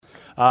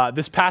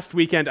This past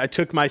weekend, I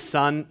took my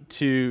son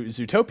to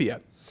Zootopia,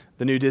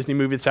 the new Disney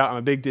movie that's out. I'm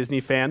a big Disney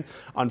fan.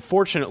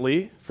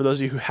 Unfortunately, for those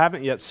of you who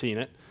haven't yet seen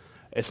it,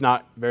 it's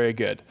not very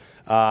good.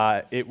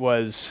 Of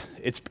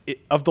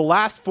the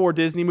last 4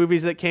 Disney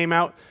movies that came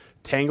out,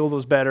 Tangled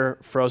was better,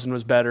 Frozen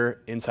was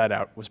better, Inside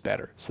Out was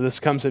better. So this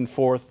comes in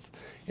 4th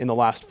in the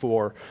last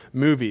 4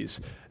 movies.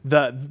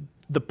 The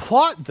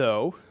plot,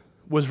 though,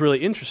 was really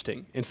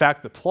interesting. In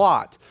fact, the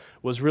plot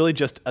was really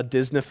just a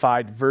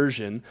Disneyfied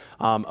version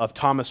of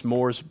Thomas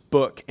More's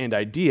book and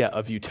idea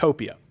of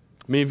utopia.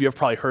 Many of you have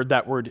probably heard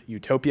that word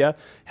utopia,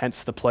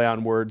 hence the play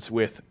on words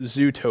with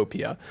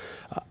Zootopia.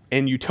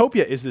 And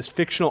utopia is this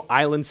fictional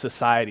island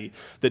society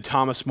that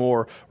Thomas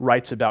More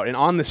writes about. And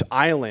on this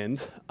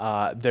island,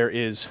 there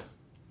is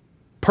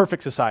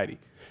perfect society.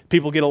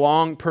 People get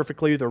along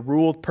perfectly, they're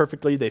ruled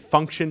perfectly, they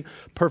function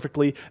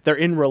perfectly, they're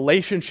in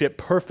relationship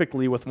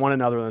perfectly with one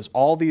another. And there's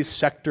all these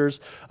sectors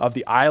of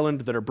the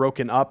island that are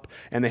broken up,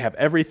 and they have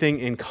everything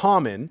in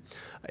common.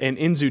 And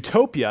in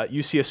Zootopia,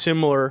 you see a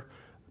similar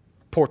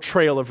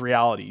portrayal of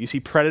reality. You see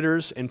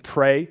predators and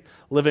prey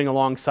living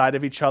alongside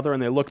of each other,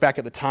 and they look back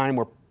at the time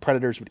where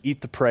predators would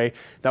eat the prey.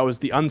 That was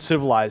the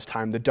uncivilized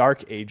time, the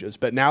Dark Ages.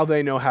 But now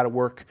they know how to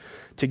work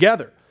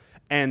together.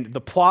 And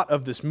the plot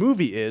of this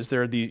movie is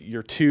there are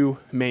your 2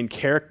 main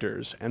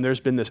characters, and there's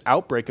been this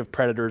outbreak of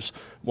predators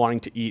wanting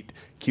to eat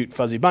cute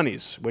fuzzy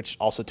bunnies, which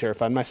also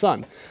terrified my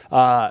son.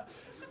 And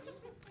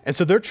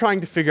so they're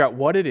trying to figure out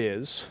what it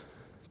is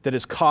that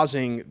is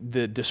causing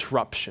the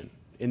disruption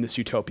in this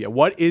utopia.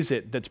 What is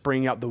it that's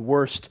bringing out the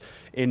worst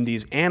in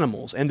these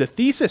animals? And the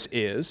thesis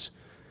is,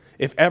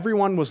 if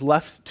everyone was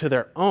left to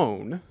their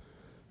own,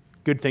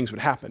 good things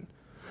would happen.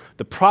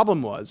 The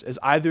problem is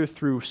either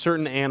through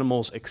certain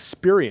animals'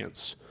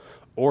 experience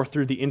or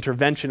through the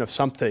intervention of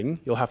something,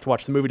 you'll have to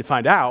watch the movie to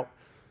find out,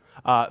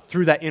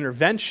 through that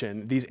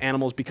intervention, these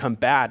animals become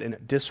bad and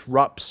it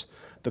disrupts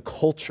the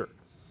culture.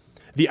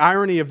 The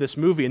irony of this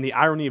movie and the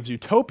irony of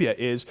Zootopia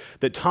is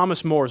that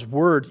Thomas More's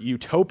word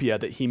utopia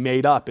that he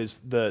made up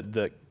is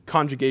the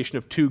conjugation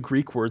of 2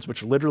 Greek words,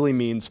 which literally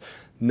means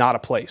not a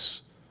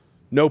place,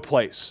 no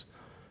place.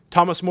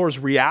 Thomas More's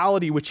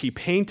reality, which he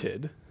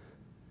painted,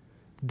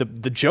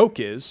 the joke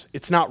is,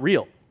 it's not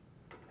real.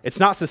 It's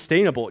not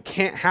sustainable. It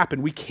can't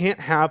happen. We can't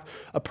have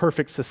a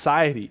perfect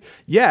society.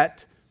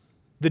 Yet,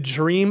 the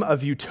dream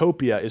of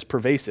utopia is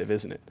pervasive,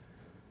 isn't it?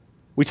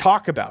 We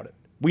talk about it.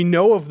 We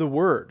know of the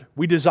word.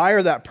 We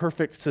desire that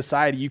perfect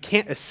society. You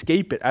can't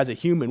escape it as a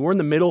human. We're in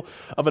the middle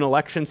of an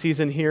election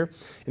season here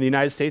in the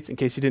United States, in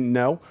case you didn't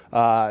know.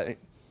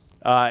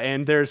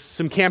 And there's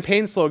some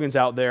campaign slogans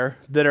out there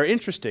that are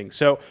interesting.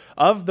 So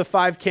of the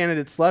 5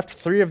 candidates left,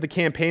 3 of the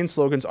campaign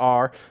slogans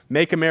are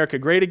Make America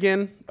Great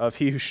Again, of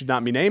he who should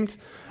not be named,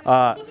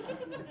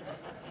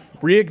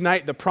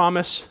 Reignite the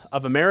Promise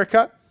of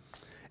America,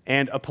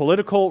 and A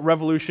Political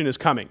Revolution is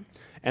Coming.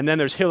 And then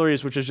there's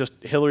Hillary's, which is just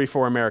Hillary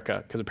for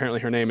America, because apparently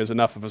her name is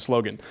enough of a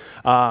slogan.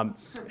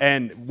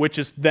 And which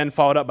is then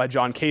followed up by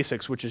John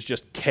Kasich's, which is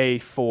just K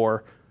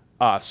for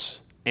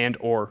us and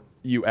or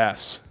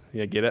US.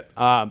 Yeah, get it?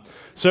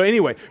 So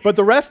anyway, but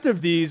the rest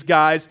of these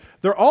guys,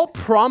 they're all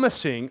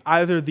promising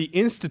either the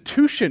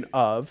institution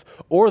of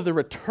or the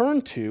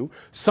return to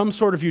some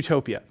sort of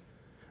utopia.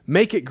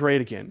 Make it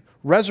great again.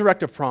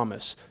 Resurrect a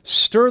promise.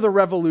 Stir the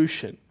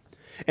revolution.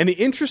 And the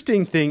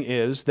interesting thing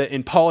is that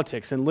in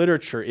politics, in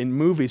literature, in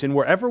movies, and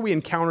wherever we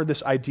encounter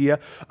this idea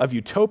of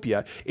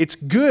utopia, it's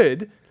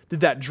good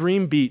that that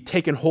dream be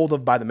taken hold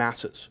of by the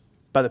masses,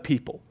 by the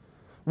people.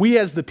 We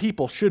as the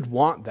people should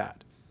want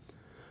that.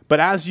 But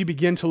as you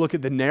begin to look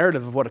at the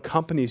narrative of what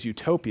accompanies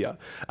utopia,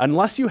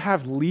 unless you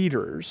have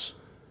leaders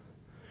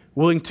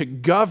willing to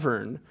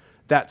govern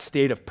that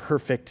state of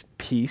perfect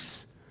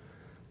peace,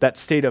 that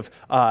state of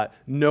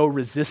no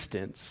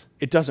resistance,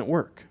 it doesn't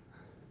work.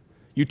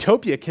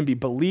 Utopia can be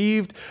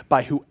believed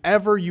by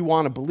whoever you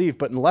want to believe,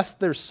 but unless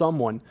there's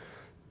someone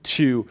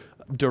to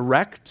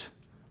direct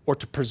or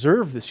to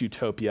preserve this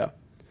utopia,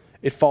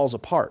 it falls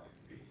apart.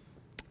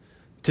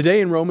 Today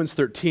in Romans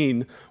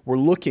 13, we're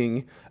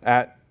looking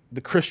at the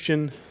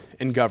Christian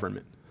and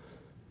government.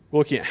 We're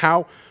looking at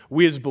how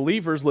we as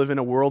believers live in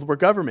a world where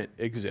government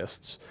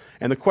exists.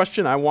 And the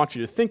question I want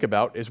you to think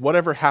about is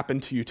whatever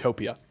happened to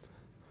utopia?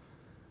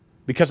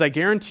 Because I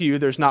guarantee you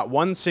there's not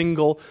one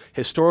single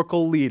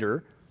historical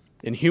leader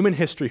in human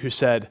history who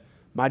said,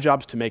 my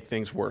job's to make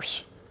things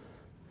worse.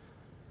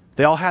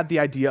 They all had the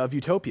idea of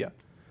utopia.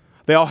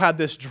 They all had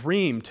this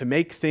dream to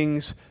make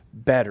things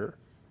better.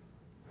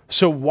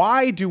 So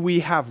why do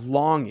we have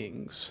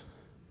longings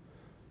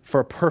for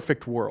a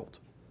perfect world?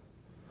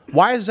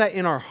 Why is that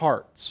in our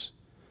hearts?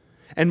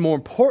 And more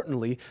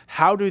importantly,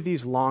 how do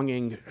these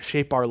longings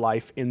shape our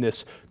life in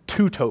this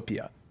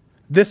tutopia,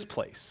 this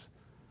place?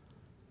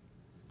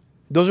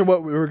 Those are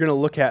what we're going to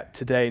look at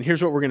today, and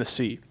here's what we're going to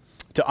see.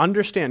 To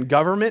understand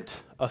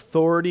government,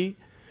 authority,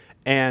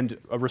 and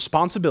a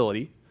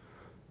responsibility,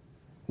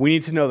 we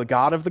need to know the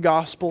God of the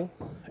gospel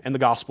and the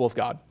gospel of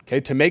God. Okay?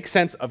 To make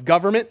sense of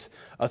government,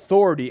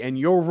 authority, and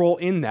your role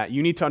in that,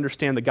 you need to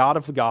understand the God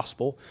of the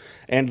gospel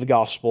and the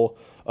gospel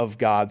of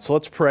God. So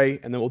let's pray,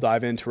 and then we'll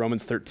dive into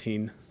Romans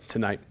 13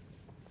 tonight.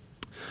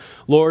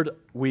 Lord,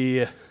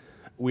 we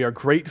are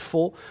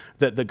grateful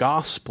that the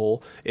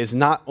gospel is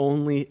not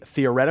only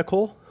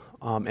theoretical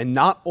and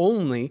not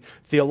only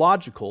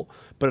theological,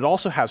 but it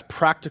also has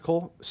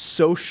practical,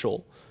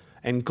 social,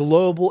 and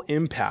global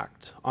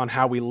impact on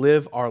how we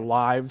live our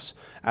lives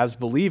as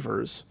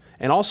believers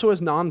and also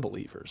as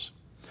non-believers.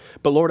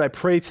 But Lord, I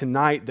pray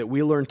tonight that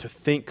we learn to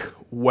think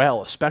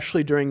well,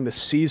 especially during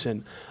this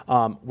season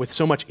with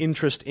so much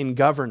interest in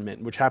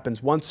government, which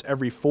happens once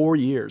every 4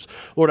 years.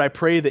 Lord, I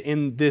pray that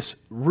in this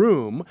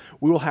room,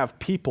 we will have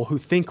people who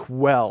think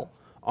well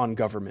on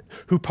government,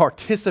 who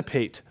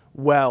participate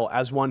well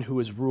as one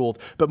who is ruled,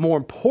 but more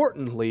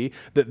importantly,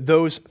 that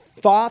those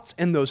thoughts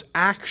and those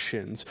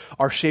actions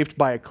are shaped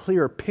by a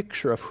clearer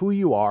picture of who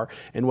you are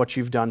and what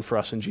you've done for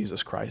us in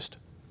Jesus Christ.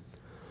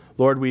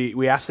 Lord,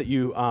 we ask that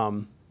you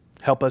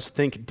help us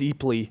think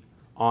deeply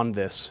on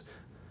this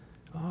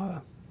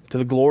to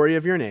the glory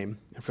of your name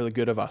and for the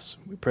good of us.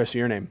 We praise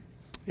your name.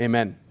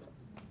 Amen.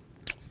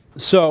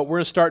 So we're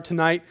going to start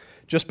tonight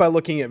just by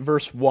looking at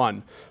verse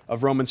 1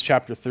 of Romans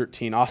chapter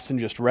 13. Austin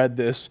just read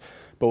this,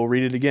 but we'll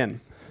read it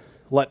again.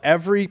 Let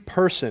every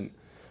person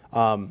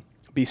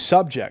be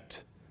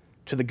subject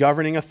to the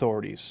governing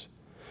authorities,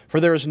 for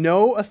there is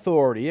no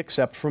authority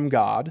except from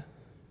God,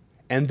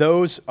 and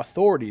those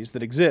authorities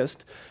that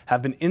exist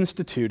have been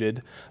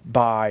instituted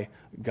by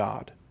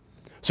God.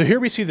 So here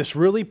we see this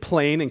really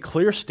plain and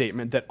clear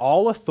statement that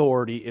all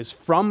authority is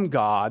from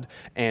God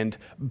and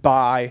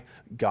by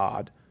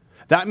God.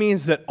 That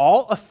means that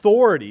all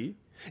authority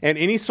and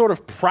any sort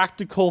of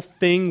practical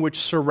thing which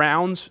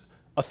surrounds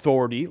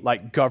authority,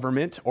 like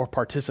government or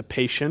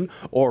participation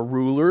or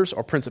rulers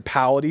or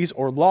principalities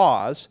or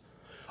laws,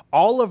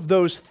 all of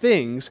those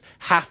things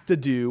have to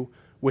do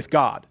with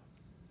God.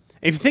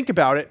 If you think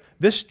about it,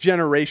 this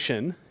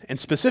generation, and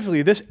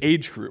specifically this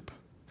age group,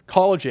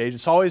 college age,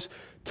 it's always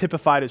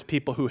typified as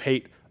people who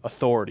hate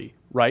authority,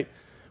 right?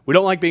 We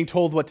don't like being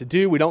told what to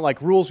do. We don't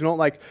like rules. We don't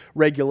like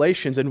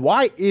regulations. And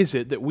why is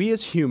it that we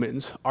as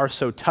humans are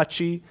so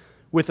touchy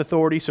with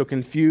authority, so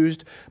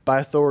confused by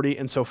authority,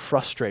 and so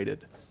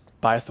frustrated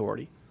by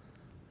authority?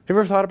 Have you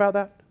ever thought about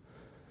that?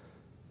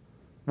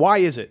 Why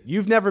is it?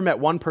 You've never met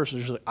one person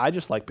who's like, I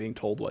just like being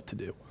told what to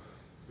do.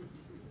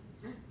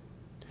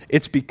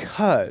 It's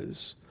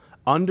because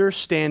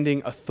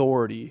understanding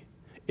authority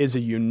is a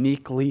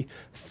uniquely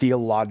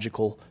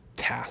theological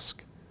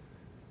task.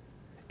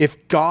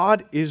 If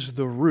God is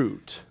the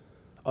root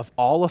of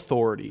all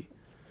authority,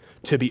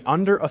 to be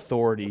under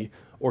authority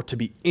or to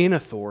be in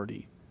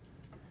authority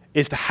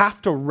is to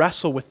have to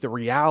wrestle with the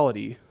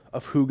reality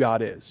of who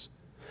God is.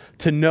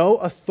 To know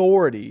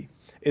authority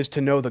is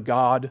to know the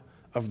God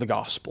of the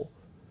gospel.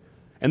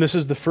 And this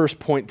is the first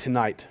point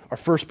tonight. Our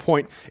first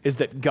point is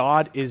that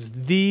God is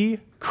the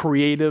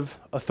creative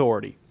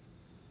authority.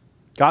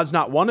 God's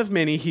not one of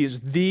many. He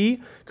is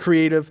the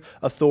creative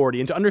authority.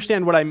 And to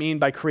understand what I mean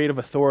by creative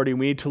authority,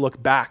 we need to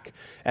look back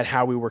at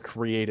how we were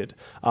created.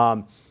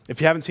 If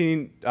you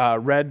haven't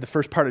read the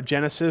first part of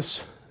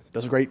Genesis,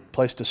 that's a great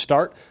place to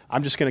start.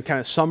 I'm just going to kind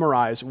of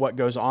summarize what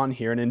goes on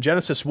here. And in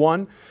Genesis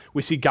 1,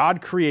 we see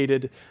God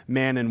created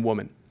man and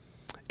woman.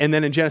 And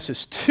then in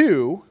Genesis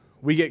 2,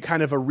 we get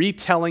kind of a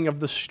retelling of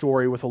the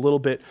story with a little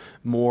bit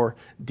more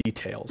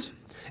details.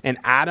 And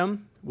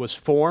Adam was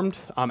formed.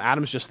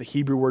 Adam's just the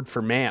Hebrew word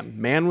for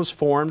man. Man was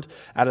formed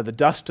out of the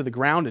dust of the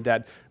ground.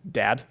 And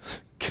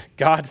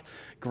God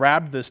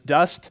grabbed this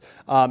dust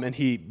and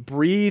he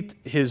breathed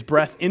his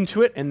breath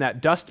into it, and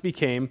that dust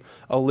became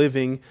a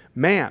living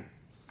man.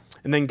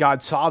 And then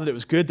God saw that it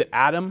was good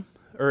that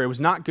it was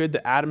not good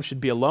that Adam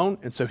should be alone,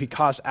 and so he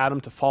caused Adam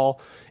to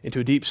fall into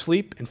a deep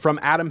sleep. And from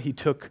Adam he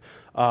took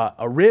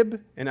a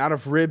rib, and out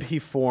of rib he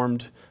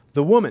formed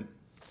the woman.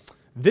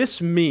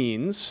 This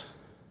means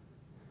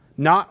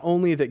not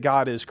only that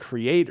God is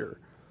creator,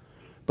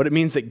 but it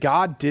means that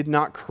God did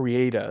not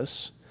create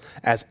us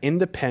as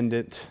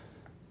independent,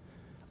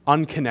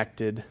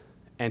 unconnected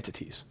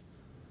entities.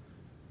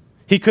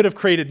 He could have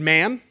created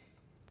man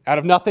out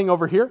of nothing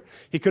over here.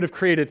 He could have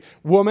created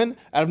woman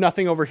out of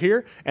nothing over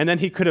here. And then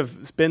he could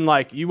have been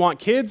like, you want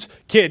kids?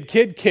 Kid,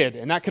 kid, kid.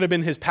 And that could have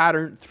been his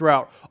pattern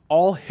throughout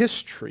all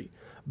history.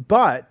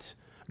 But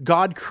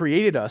God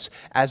created us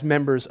as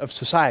members of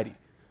society.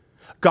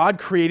 God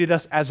created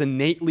us as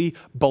innately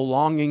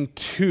belonging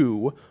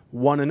to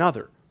one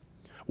another.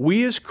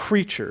 We as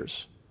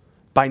creatures,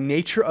 by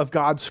nature of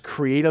God's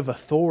creative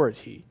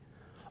authority,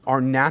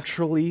 are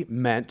naturally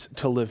meant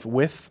to live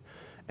with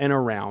and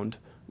around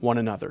one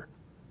another.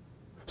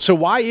 So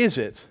why is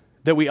it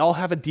that we all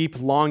have a deep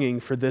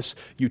longing for this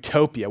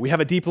utopia? We have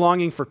a deep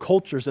longing for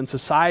cultures and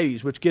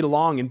societies which get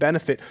along and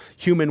benefit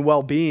human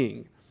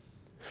well-being.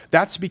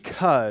 That's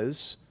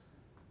because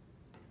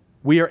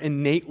we are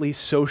innately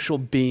social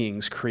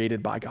beings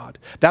created by God.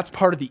 That's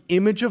part of the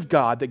image of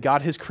God that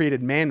God has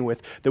created man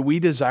with, that we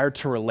desire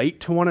to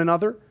relate to one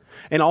another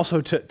and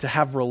also to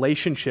have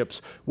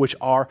relationships which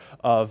are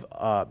of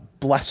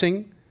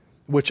blessing,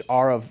 which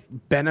are of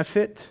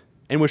benefit,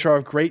 and which are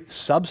of great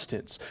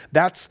substance.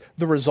 That's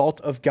the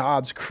result of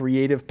God's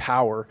creative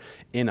power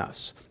in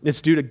us.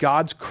 It's due to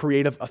God's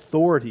creative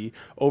authority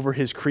over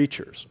his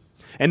creatures.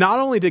 And not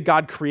only did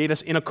God create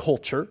us in a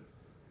culture,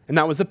 and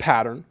that was the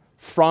pattern,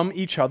 from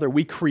each other,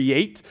 we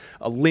create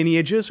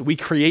lineages, we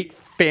create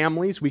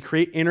families, we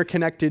create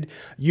interconnected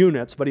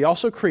units, but he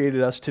also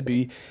created us to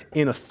be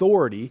in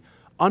authority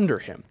under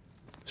him.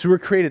 So we were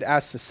created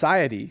as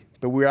society,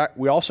 but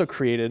we also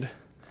created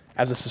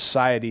as a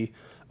society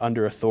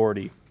under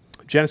authority.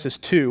 Genesis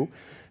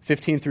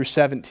 2:15 through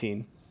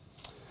 17.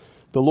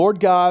 The Lord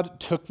God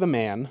took the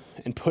man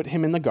and put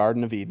him in the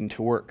Garden of Eden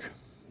to work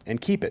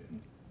and keep it.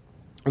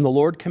 And the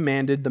Lord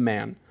commanded the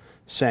man,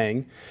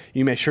 saying,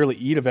 you may surely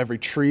eat of every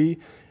tree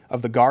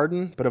of the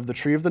garden, but of the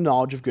tree of the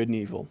knowledge of good and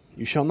evil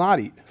you shall not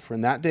eat, for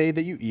in that day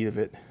that you eat of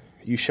it,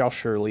 you shall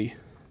surely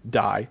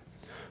die.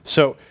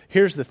 So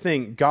here's the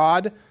thing.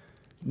 God,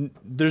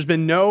 there's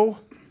been no,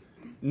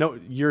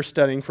 you're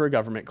studying for a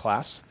government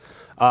class.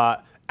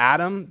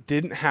 Adam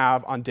didn't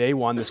have on day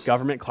one this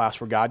government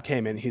class where God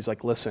came in. He's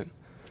like, listen,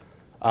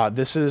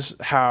 this is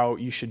how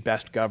you should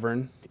best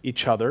govern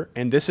each other.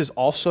 And this is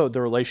also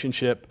the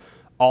relationship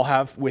I'll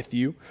have with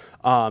you.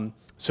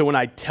 So when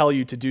I tell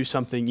you to do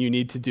something, you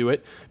need to do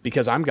it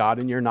because I'm God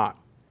and you're not.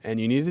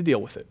 And you need to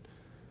deal with it.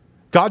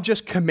 God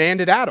just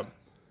commanded Adam.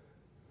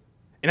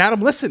 And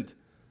Adam listened.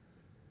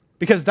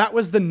 Because that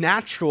was the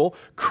natural,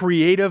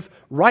 creative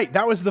right.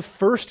 That was the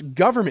first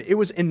government. It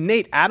was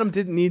innate. Adam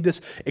didn't need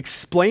this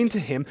explained to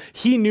him.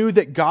 He knew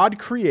that God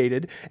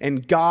created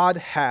and God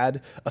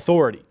had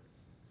authority.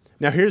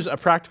 Now here's a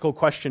practical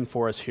question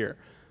for us here.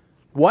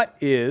 What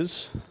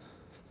is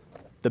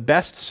the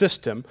best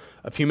system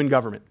of human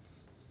government?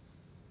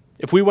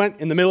 If we went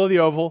in the middle of the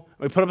oval,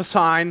 and we put up a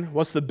sign,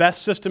 what's the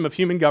best system of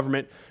human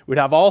government? We'd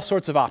have all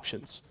sorts of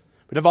options.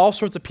 We'd have all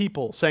sorts of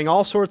people saying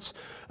all sorts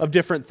of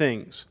different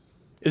things.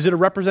 Is it a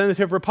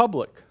representative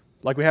republic,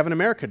 like we have in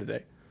America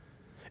today?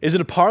 Is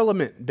it a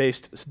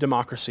parliament-based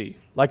democracy,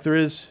 like there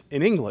is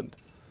in England?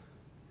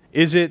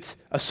 Is it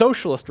a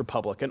socialist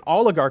republic, an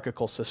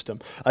oligarchical system,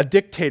 a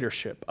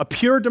dictatorship, a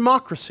pure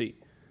democracy?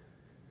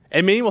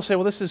 And many will say,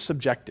 well, this is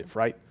subjective,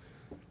 right?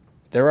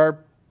 There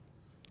are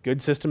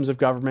good systems of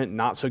government,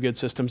 not so good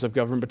systems of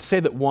government, but to say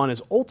that one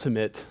is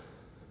ultimate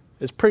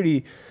is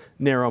pretty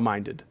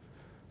narrow-minded.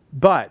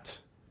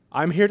 But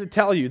I'm here to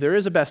tell you there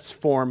is a best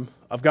form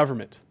of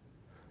government.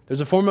 There's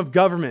a form of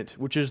government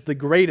which is the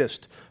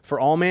greatest for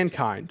all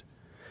mankind,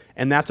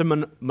 and that's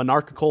a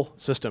monarchical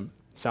system.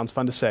 Sounds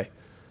fun to say.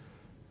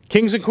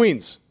 Kings and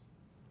queens.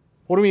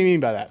 What do we mean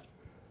by that?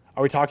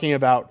 Are we talking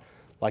about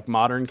like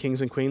modern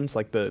kings and queens,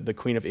 like the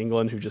Queen of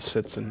England who just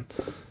sits and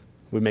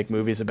we make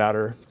movies about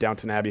her?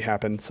 Downton Abbey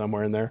happened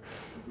somewhere in there.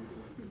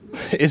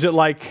 Is it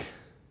like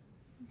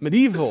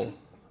medieval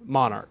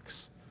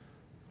monarchs,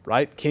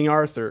 right? King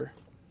Arthur.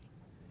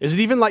 Is it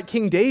even like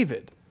King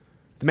David,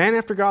 the man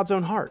after God's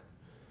own heart?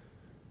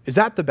 Is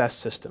that the best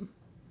system?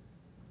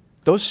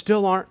 Those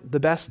still aren't the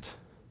best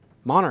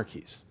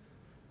monarchies.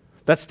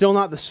 That's still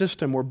not the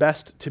system we're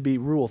best to be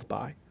ruled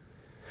by.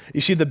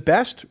 You see, the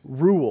best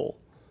rule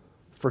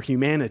for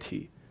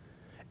humanity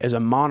is a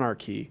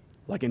monarchy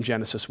like in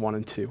Genesis 1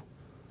 and 2,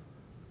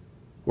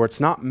 where it's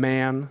not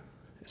man,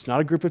 it's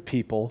not a group of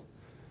people,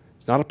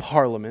 it's not a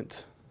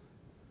parliament,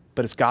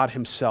 but it's God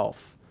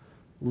himself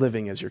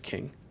living as your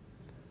king.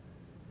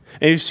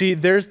 And you see,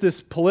 there's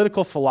this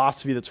political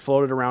philosophy that's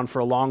floated around for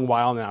a long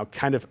while now,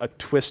 kind of a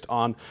twist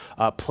on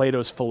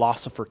Plato's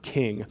philosopher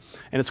king,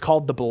 and it's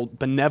called the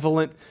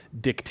benevolent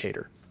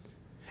dictator.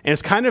 And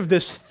it's kind of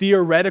this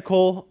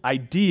theoretical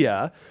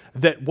idea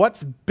that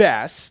what's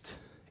best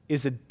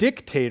is a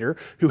dictator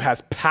who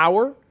has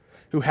power,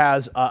 who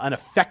has an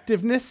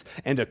effectiveness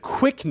and a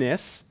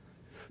quickness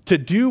to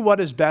do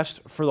what is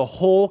best for the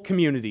whole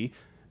community,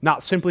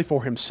 not simply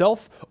for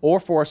himself or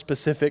for a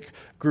specific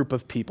group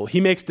of people. He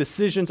makes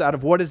decisions out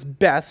of what is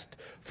best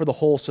for the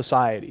whole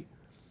society.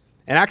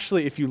 And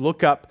actually, if you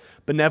look up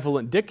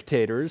benevolent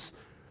dictators,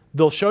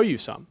 they'll show you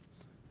some.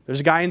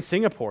 There's a guy in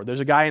Singapore, there's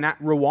a guy in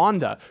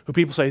Rwanda who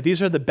people say,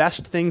 these are the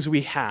best things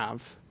we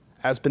have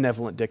as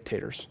benevolent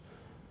dictators.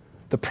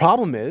 The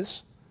problem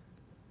is,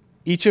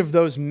 each of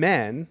those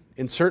men,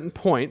 in certain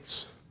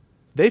points,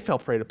 they fell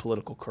prey to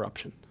political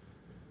corruption.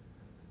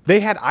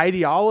 They had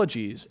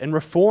ideologies and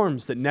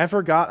reforms that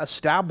never got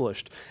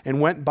established and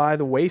went by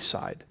the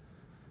wayside.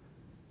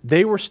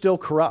 They were still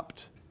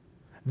corrupt.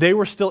 They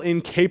were still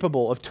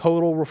incapable of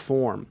total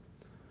reform.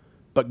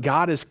 But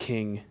God as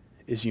king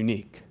is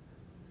unique.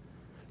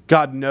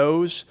 God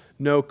knows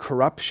no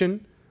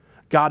corruption.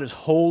 God is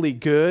wholly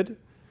good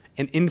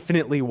and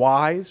infinitely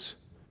wise,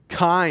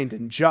 kind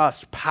and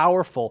just,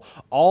 powerful,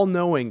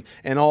 all-knowing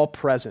and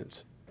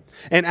all-present.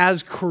 And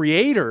as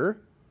creator,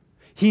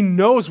 he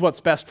knows what's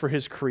best for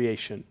his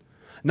creation,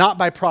 not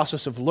by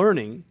process of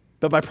learning,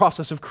 but by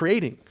process of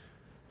creating.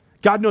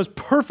 God knows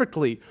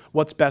perfectly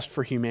what's best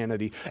for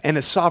humanity, and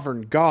as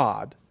sovereign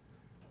God,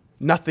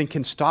 nothing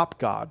can stop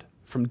God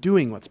from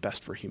doing what's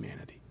best for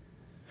humanity.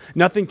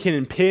 Nothing can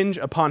impinge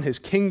upon his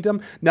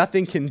kingdom.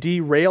 Nothing can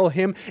derail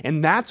him.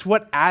 And that's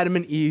what Adam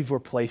and Eve were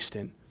placed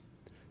in.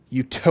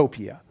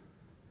 Utopia.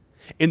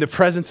 In the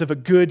presence of a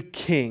good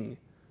king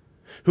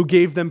who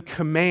gave them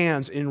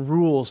commands and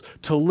rules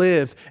to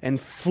live and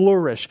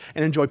flourish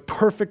and enjoy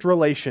perfect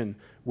relation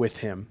with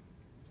him.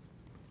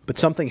 But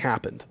something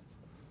happened.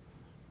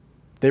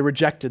 They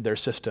rejected their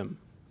system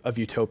of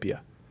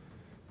utopia.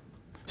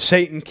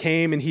 Satan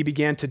came and he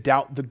began to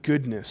doubt the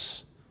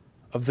goodness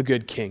of the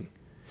good king.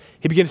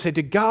 He began to say,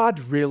 did God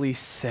really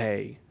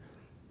say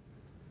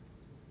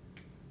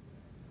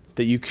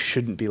that you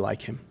shouldn't be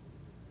like him?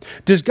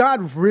 Does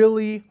God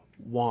really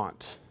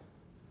want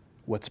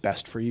what's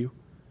best for you?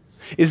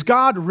 Is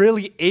God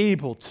really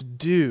able to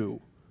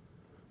do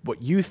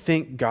what you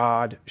think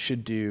God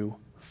should do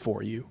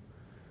for you?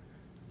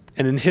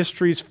 And in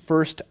history's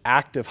first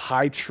act of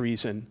high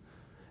treason,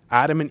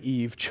 Adam and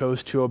Eve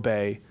chose to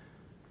obey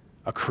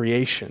a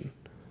creation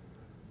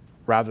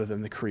rather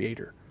than the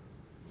Creator.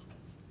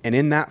 And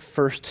in that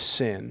first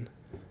sin,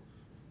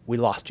 we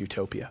lost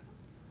utopia.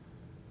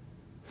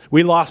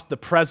 We lost the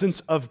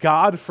presence of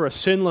God, for a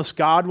sinless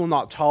God will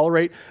not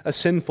tolerate a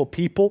sinful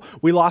people.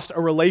 We lost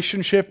a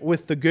relationship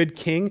with the good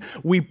king.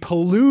 We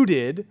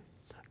polluted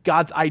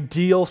God's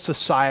ideal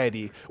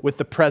society with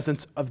the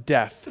presence of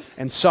death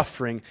and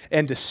suffering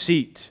and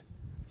deceit.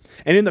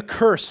 And in the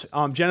curse,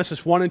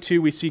 Genesis 1 and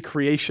 2, we see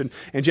creation.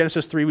 In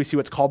Genesis 3, we see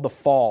what's called the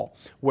fall,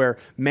 where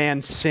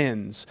man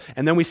sins.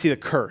 And then we see the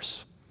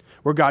curse,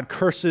 where God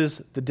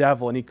curses the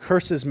devil, and he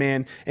curses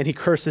man, and he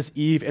curses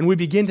Eve. And we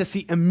begin to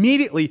see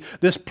immediately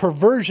this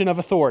perversion of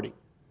authority.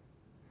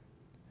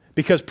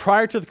 Because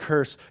prior to the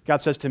curse, God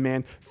says to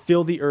man,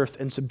 fill the earth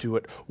and subdue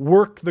it.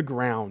 Work the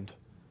ground.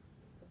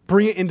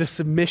 Bring it into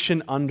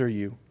submission under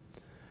you.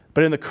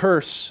 But in the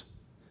curse,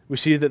 we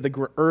see that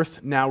the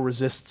earth now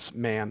resists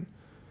man.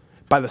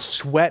 By the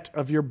sweat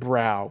of your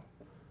brow,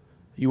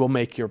 you will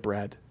make your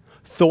bread.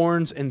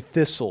 Thorns and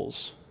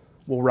thistles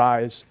will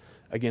rise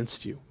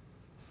against you.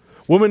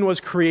 Woman was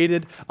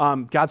created,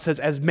 God says,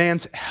 as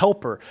man's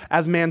helper,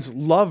 as man's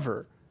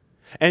lover.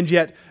 And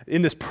yet,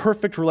 in this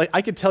perfect relationship,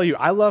 I could tell you,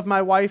 I love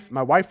my wife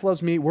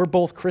loves me, we're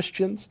both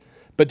Christians.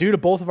 But due to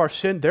both of our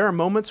sin, there are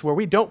moments where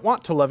we don't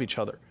want to love each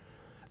other.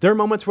 There are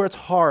moments where it's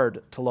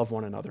hard to love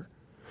one another.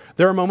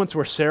 There are moments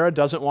where Sarah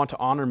doesn't want to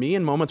honor me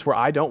and moments where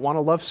I don't want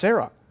to love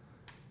Sarah.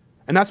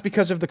 And that's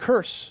because of the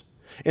curse.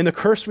 In the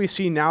curse, we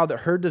see now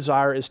that her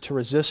desire is to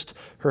resist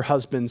her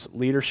husband's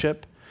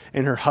leadership,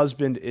 and her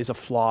husband is a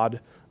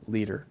flawed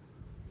leader.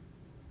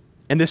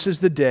 And this is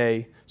the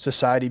day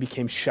society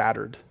became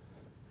shattered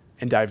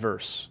and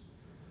diverse.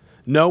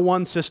 No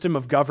one system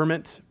of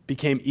government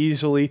became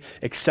easily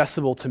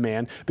accessible to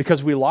man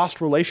because we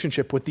lost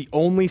relationship with the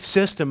only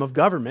system of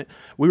government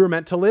we were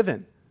meant to live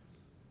in.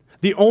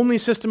 The only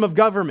system of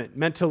government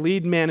meant to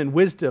lead man in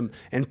wisdom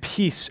and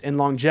peace and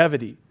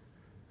longevity.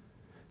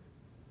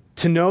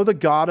 To know the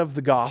God of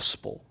the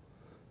gospel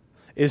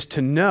is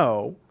to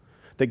know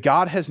that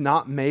God has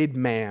not made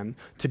man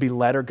to be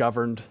led or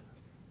governed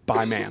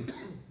by man.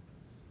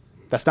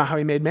 That's not how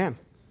he made man.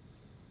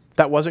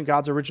 That wasn't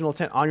God's original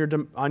intent.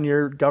 On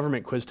your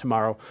government quiz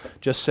tomorrow,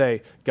 just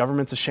say,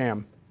 government's a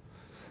sham.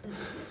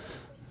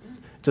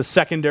 It's a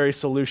secondary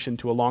solution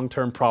to a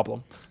long-term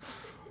problem.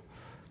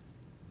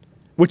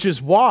 Which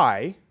is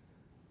why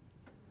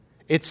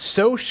it's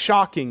so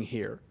shocking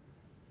here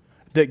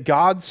that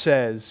God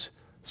says,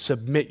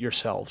 submit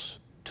yourselves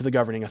to the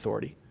governing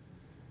authority.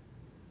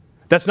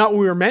 That's not what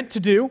we were meant to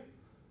do.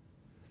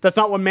 That's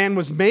not what man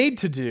was made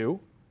to do.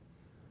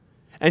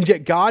 And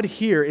yet God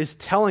here is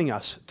telling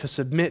us to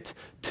submit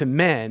to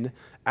men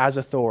as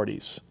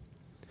authorities.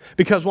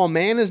 Because while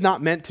man is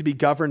not meant to be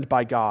governed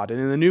by God, and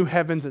in the new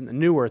heavens and the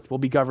new earth will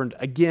be governed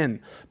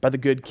again by the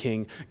good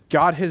king,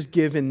 God has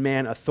given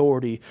man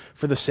authority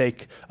for the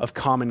sake of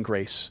common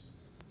grace.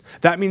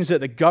 That means that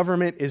the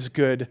government is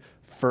good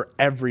for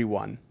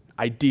everyone,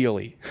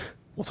 ideally.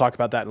 We'll talk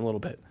about that in a little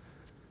bit.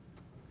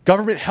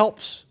 Government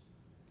helps.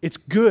 It's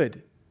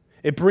good.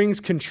 It brings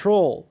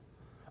control.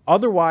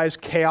 Otherwise,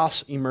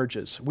 chaos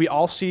emerges. We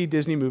all see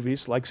Disney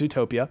movies like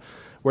Zootopia,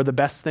 where the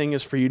best thing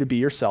is for you to be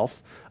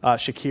yourself.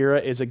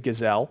 Shakira is a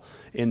gazelle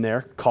in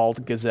there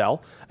called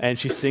Gazelle, and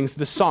she sings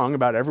this song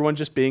about everyone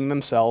just being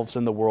themselves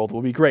and the world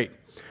will be great.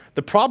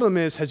 The problem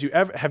is, have you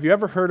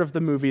ever heard of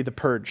the movie The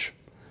Purge?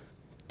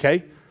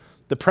 Okay?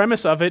 The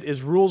premise of it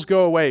is rules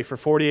go away for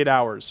 48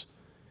 hours.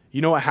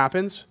 You know what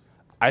happens?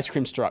 Ice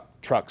cream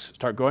trucks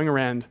start going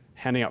around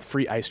handing out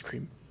free ice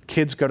cream.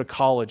 Kids go to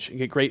college and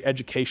get great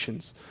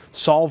educations,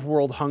 solve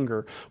world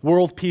hunger,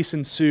 world peace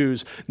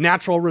ensues,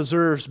 natural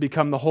reserves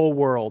become the whole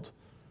world.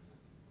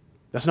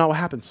 That's not what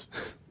happens.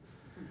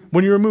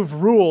 When you remove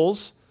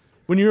rules,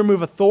 when you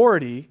remove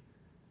authority,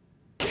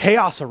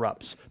 chaos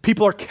erupts.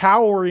 People are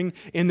cowering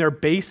in their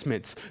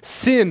basements.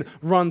 Sin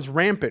runs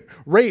rampant.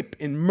 Rape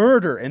and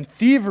murder and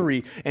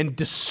thievery and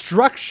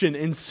destruction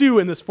ensue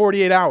in this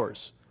 48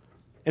 hours.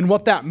 And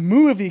what that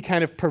movie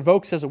kind of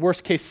provokes as a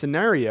worst case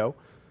scenario,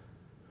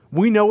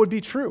 we know would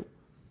be true.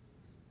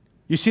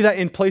 You see that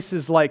in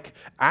places like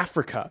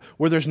Africa,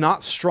 where there's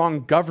not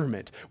strong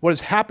government. What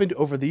has happened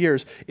over the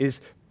years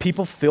is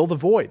people fill the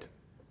void,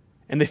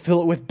 and they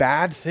fill it with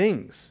bad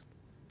things,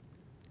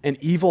 and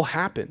evil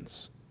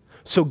happens.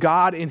 So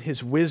God, in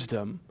his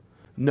wisdom,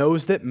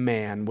 knows that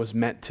man was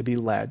meant to be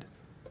led,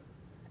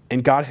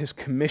 and God has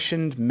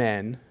commissioned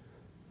men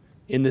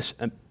in this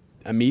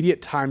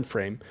immediate time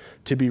frame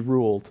to be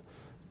ruled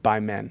by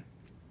men.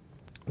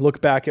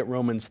 Look back at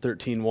Romans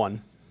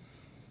 13:1.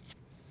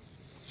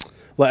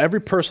 Let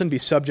every person be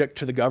subject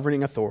to the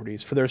governing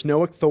authorities, for there is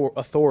no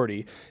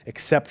authority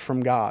except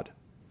from God,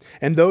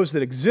 and those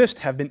that exist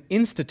have been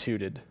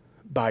instituted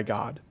by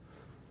God.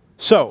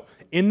 So,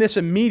 in this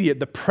immediate,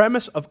 the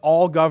premise of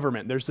all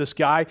government, there's this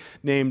guy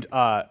named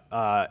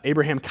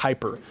Abraham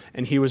Kuyper,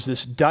 and he was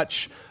this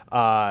Dutch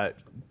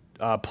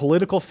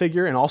political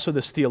figure and also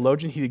this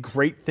theologian. He did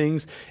great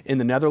things in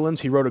the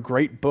Netherlands. He wrote a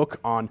great book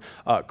on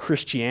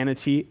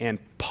Christianity and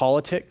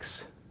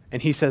politics,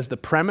 and he says the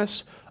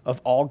premise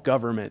of all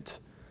government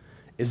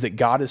is that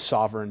God is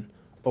sovereign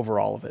over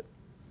all of it.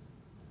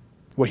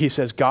 What he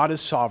says, God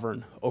is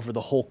sovereign over the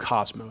whole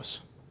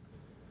cosmos.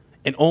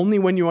 And only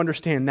when you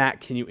understand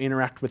that can you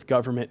interact with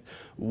government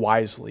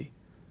wisely.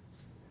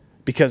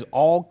 Because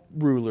all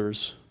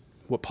rulers,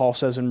 what Paul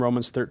says in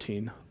Romans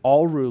 13,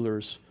 all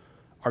rulers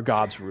are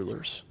God's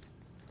rulers.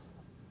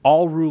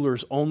 All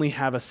rulers only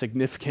have a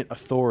significant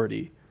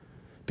authority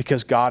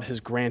because God has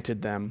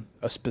granted them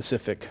a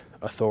specific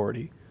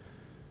authority.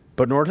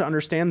 But in order to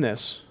understand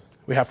this,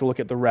 we have to look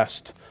at the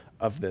rest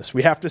of this.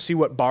 We have to see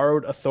what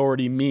borrowed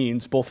authority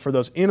means, both for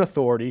those in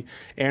authority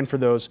and for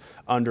those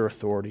under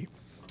authority.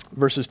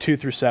 Verses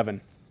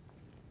 2-7.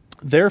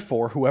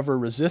 Therefore, whoever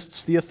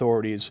resists the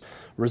authorities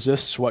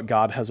resists what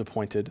God has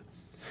appointed,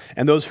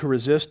 and those who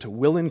resist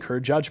will incur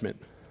judgment.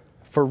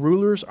 For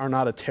rulers are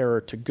not a terror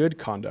to good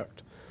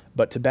conduct,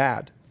 but to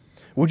bad.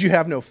 Would you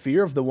have no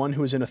fear of the one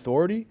who is in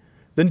authority?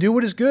 Then do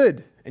what is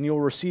good, and you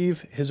will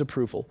receive his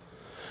approval.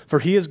 For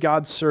he is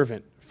God's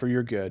servant for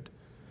your good.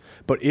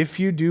 But if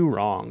you do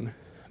wrong,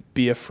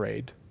 be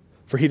afraid,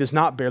 for he does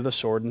not bear the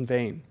sword in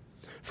vain.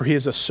 For he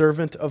is a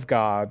servant of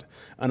God,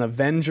 an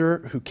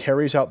avenger who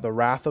carries out the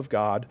wrath of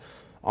God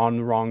on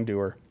the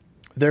wrongdoer.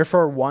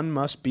 Therefore, one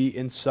must be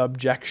in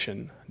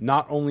subjection,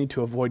 not only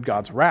to avoid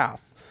God's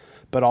wrath,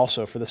 but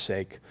also for the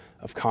sake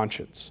of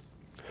conscience.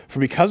 For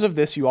because of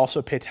this, you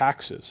also pay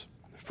taxes,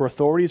 for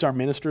authorities are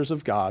ministers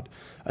of God,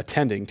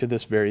 attending to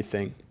this very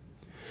thing.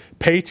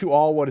 Pay to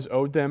all what is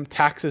owed them,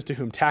 taxes to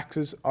whom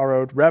taxes are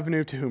owed,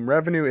 revenue to whom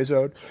revenue is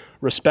owed,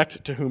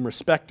 respect to whom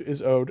respect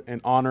is owed,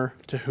 and honor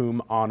to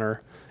whom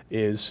honor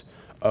is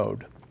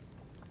owed.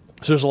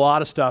 So there's a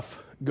lot of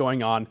stuff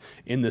going on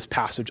in this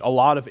passage, a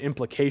lot of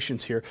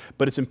implications here,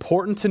 but it's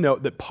important to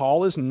note that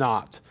Paul is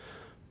not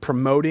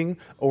promoting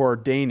or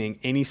ordaining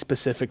any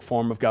specific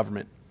form of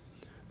government.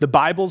 The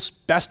Bible's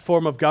best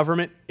form of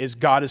government is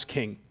God is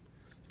king.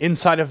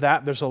 Inside of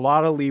that, there's a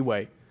lot of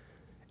leeway.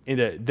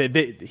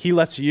 He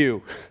lets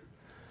you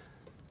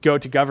go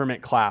to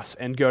government class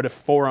and go to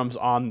forums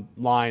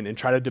online and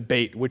try to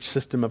debate which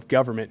system of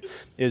government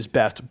is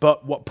best.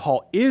 But what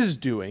Paul is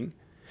doing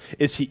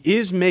is he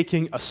is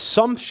making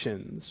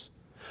assumptions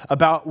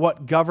about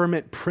what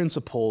government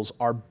principles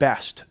are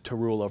best to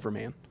rule over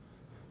man.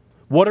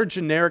 What are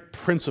generic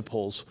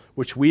principles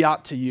which we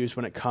ought to use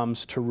when it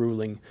comes to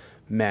ruling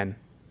men?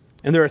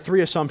 And there are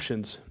three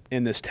assumptions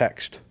in this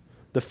text.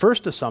 The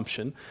first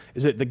assumption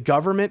is that the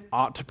government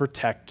ought to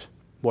protect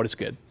what is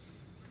good.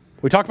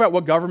 We talk about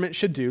what government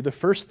should do. The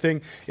first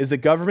thing is the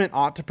government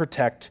ought to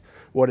protect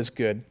what is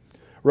good.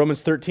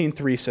 Romans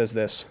 13:3 says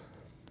this,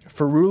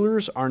 "For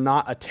rulers are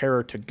not a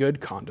terror to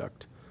good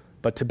conduct,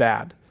 but to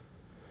bad.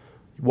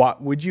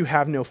 Would you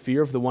have no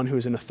fear of the one who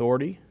is in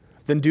authority?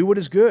 Then do what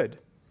is good,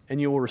 and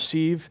you will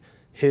receive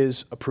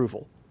his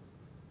approval."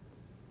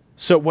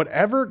 So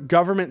whatever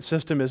government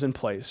system is in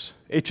place,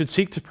 it should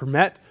seek to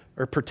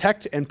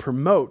protect and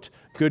promote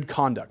good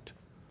conduct.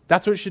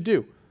 That's what it should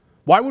do.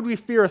 Why would we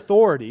fear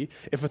authority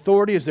if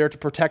authority is there to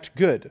protect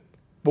good?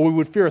 But we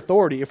would fear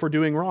authority if we're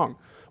doing wrong.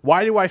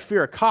 Why do I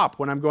fear a cop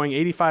when I'm going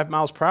 85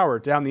 miles per hour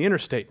down the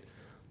interstate?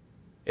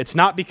 It's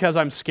not because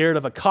I'm scared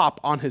of a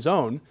cop on his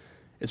own.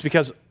 It's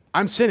because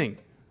I'm sinning.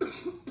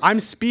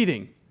 I'm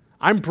speeding.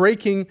 I'm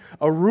breaking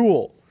a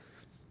rule.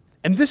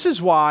 And this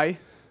is why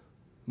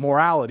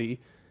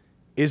morality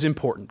is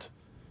important.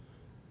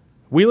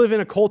 We live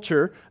in a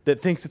culture that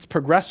thinks it's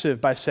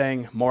progressive by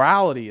saying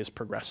morality is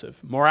progressive.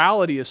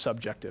 Morality is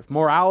subjective.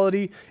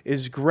 Morality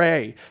is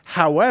gray.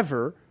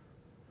 However,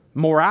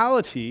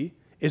 morality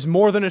is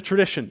more than a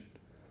tradition.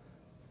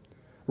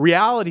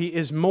 Reality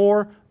is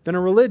more than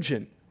a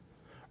religion.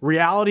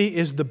 Reality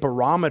is the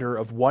barometer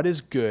of what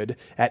is good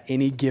at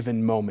any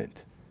given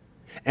moment.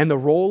 And the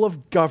role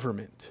of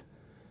government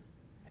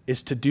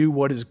is to do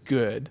what is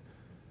good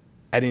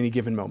at any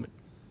given moment.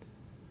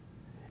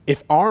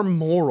 If our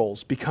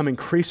morals become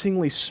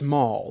increasingly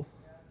small,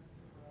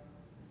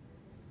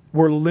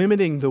 we're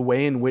limiting the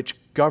way in which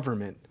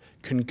government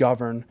can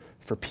govern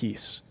for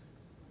peace.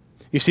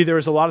 You see, there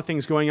was a lot of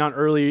things going on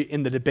early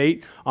in the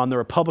debate on the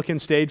Republican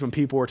stage when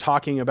people were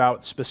talking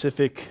about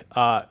specific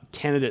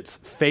candidates'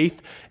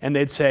 faith, and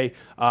they'd say,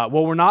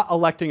 well, we're not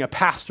electing a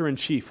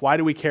pastor-in-chief. Why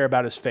do we care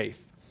about his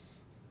faith?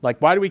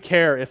 Like, why do we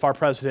care if our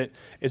president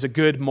is a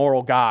good,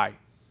 moral guy?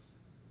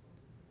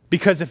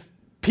 Because if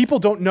people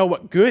don't know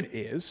what good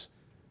is,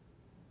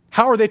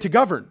 how are they to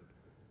govern?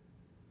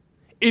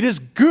 It is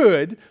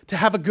good to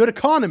have a good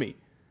economy.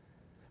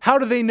 How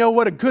do they know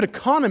what a good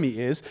economy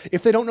is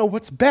if they don't know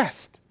what's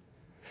best?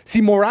 See,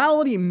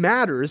 morality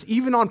matters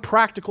even on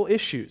practical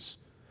issues.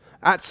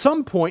 At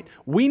some point,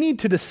 we need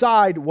to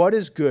decide what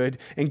is good,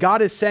 and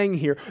God is saying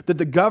here that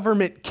the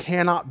government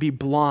cannot be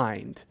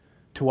blind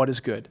to what is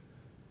good.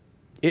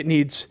 It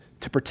needs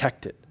to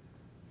protect it.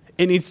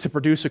 It needs to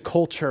produce a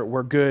culture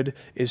where good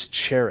is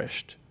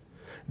cherished.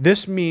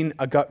 This means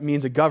a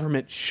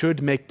government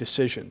should make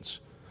decisions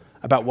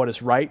about what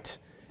is right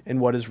and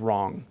what is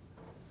wrong.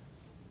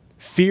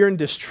 Fear and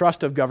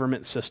distrust of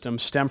government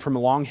systems stem from a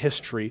long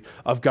history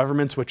of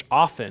governments which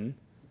often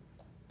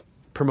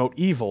promote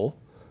evil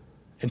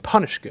and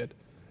punish good.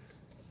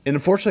 And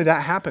unfortunately,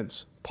 that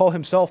happens. Paul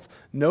himself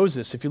knows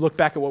this. If you look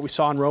back at what we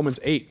saw in Romans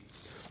 8,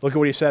 look at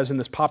what he says in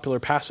this popular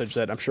passage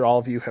that I'm sure all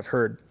of you have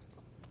heard.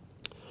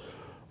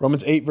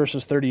 Romans 8,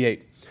 verses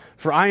 38.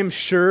 For I am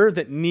sure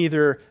that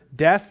neither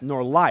death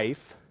nor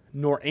life,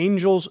 nor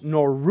angels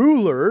nor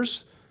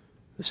rulers,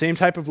 the same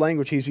type of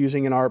language he's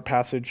using in our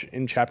passage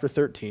in chapter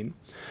 13,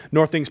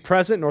 nor things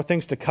present, nor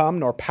things to come,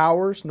 nor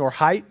powers, nor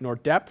height, nor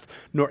depth,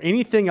 nor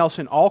anything else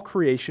in all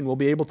creation will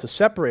be able to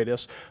separate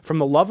us from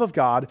the love of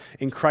God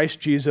in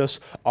Christ Jesus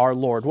our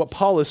Lord. What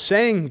Paul is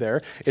saying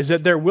there is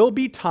that there will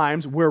be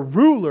times where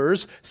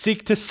rulers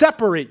seek to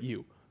separate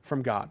you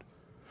from God.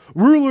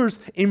 Rulers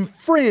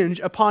infringe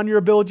upon your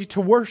ability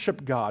to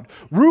worship God.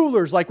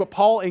 Rulers, like what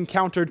Paul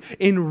encountered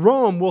in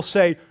Rome, will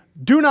say,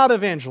 do not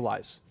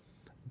evangelize.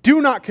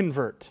 Do not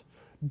convert.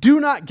 Do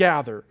not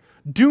gather.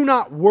 Do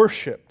not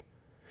worship.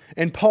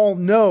 And Paul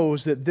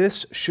knows that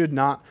this should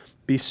not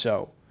be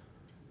so.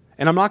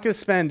 And I'm not going to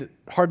spend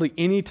hardly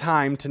any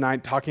time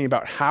tonight talking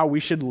about how we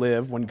should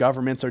live when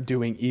governments are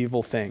doing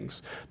evil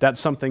things. That's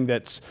something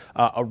that's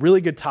a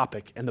really good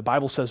topic, and the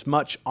Bible says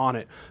much on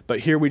it. But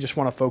here we just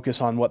want to focus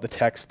on what the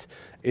text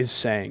is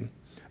saying.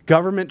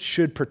 Government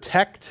should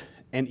protect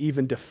and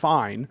even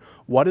define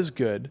what is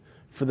good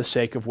for the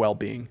sake of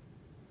well-being.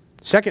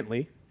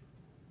 Secondly,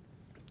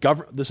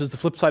 this is the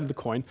flip side of the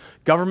coin.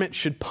 Government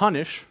should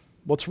punish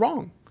what's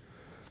wrong.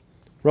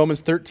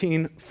 Romans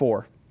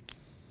 13:4.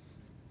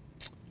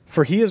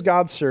 For he is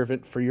God's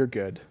servant for your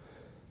good.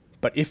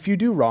 But if you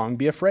do wrong,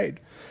 be afraid.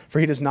 For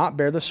he does not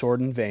bear the sword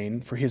in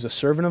vain, for he is a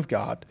servant of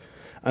God,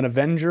 an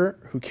avenger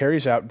who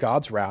carries out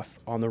God's wrath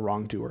on the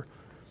wrongdoer.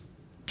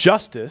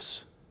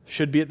 Justice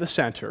should be at the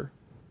center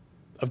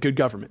of good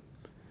government.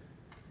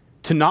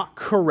 To not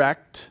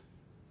correct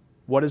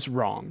what is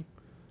wrong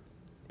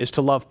is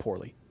to love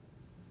poorly.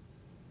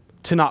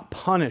 To not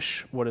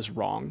punish what is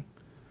wrong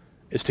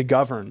is to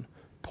govern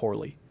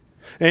poorly.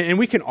 And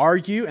we can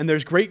argue, and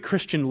there's great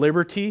Christian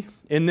liberty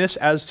in this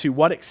as to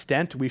what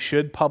extent we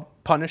should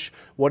punish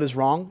what is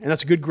wrong. And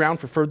that's a good ground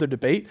for further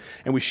debate,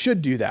 and we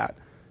should do that.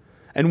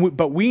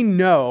 But we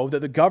know that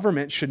the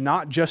government should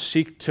not just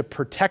seek to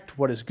protect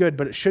what is good,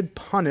 but it should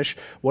punish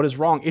what is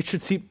wrong. It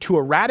should seek to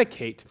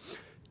eradicate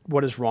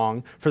what is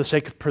wrong for the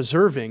sake of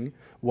preserving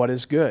what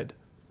is good.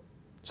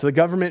 So the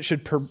government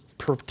should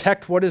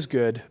protect what is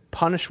good,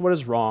 punish what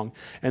is wrong,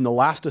 and the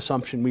last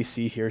assumption we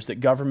see here is that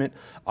government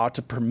ought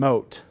to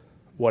promote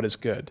what is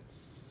good.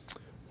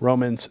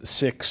 Romans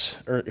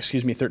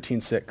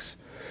 13:6.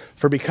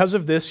 For because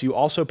of this you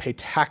also pay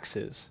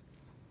taxes,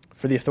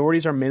 for the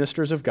authorities are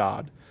ministers of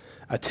God,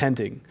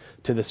 attending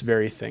to this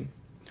very thing.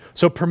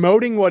 So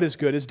promoting what is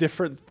good is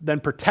different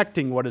than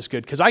protecting what is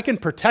good, because I can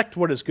protect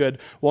what is good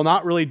while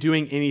not really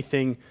doing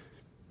anything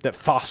that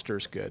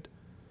fosters good.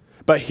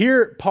 But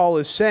here Paul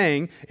is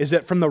saying is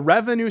that from the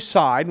revenue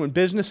side, when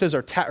businesses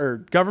or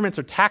governments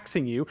are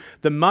taxing you,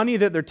 the money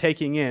that they're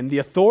taking in, the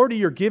authority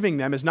you're giving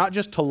them is not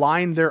just to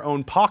line their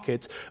own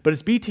pockets, but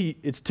it's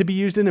to be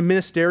used in a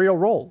ministerial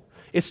role.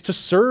 It's to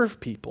serve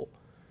people.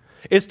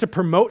 It's to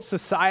promote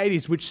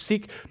societies which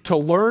seek to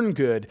learn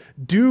good,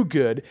 do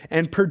good,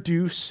 and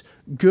produce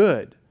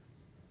good.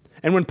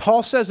 And when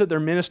Paul says that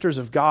they're ministers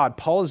of God,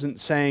 Paul isn't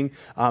saying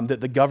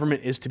that the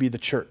government is to be the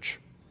church.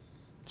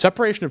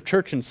 Separation of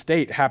church and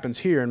state happens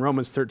here in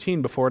Romans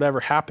 13 before it ever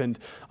happened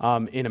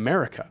in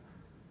America.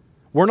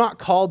 We're not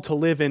called to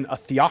live in a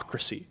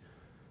theocracy.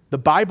 The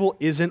Bible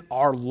isn't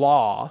our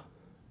law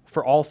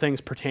for all things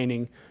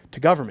pertaining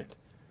to government.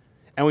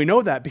 And we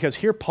know that because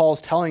here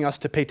Paul's telling us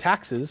to pay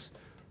taxes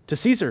to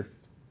Caesar,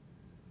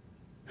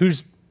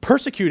 who's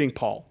persecuting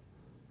Paul,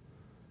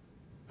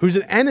 who's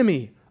an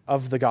enemy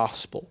of the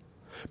gospel.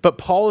 But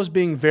Paul is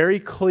being very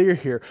clear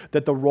here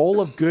that the role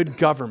of good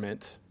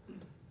government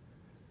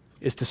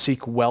is to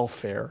seek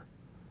welfare,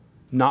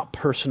 not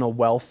personal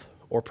wealth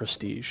or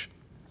prestige.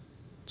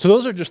 So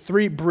those are just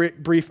three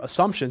brief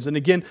assumptions. And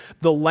again,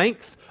 the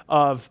length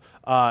of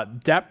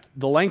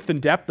The length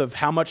and depth of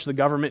how much the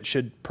government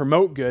should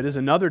promote good is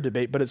another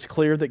debate, but it's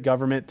clear that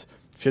government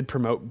should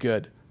promote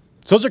good.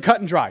 So those are cut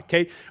and dry,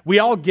 okay? We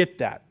all get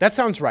that. That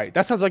sounds right.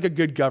 That sounds like a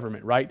good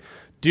government, right?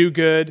 Do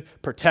good,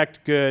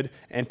 protect good,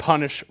 and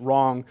punish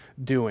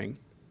wrongdoing.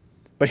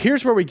 But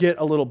here's where we get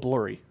a little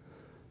blurry.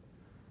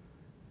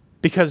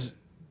 Because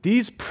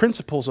these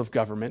principles of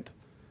government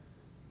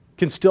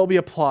can still be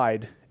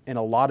applied in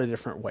a lot of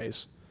different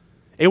ways.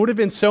 It would have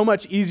been so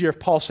much easier if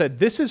Paul said,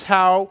 this is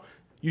how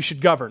you should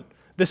govern.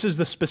 This is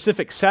the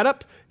specific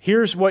setup.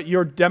 Here's what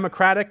your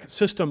democratic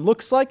system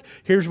looks like.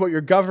 Here's what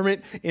your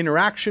government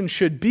interaction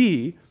should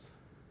be.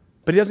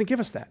 But he doesn't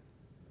give us that.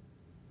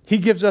 He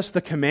gives us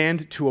the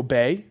command to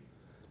obey,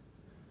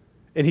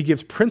 and he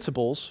gives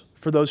principles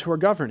for those who are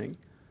governing.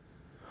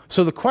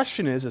 So the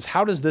question is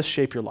how does this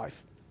shape your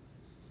life?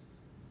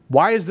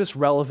 Why is this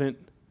relevant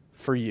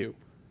for you?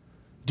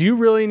 Do you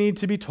really need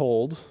to be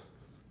told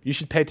you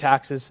should pay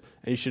taxes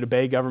and you should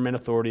obey government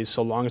authorities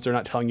so long as they're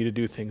not telling you to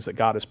do things that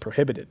God has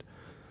prohibited?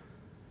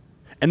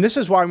 And this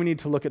is why we need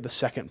to look at the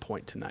second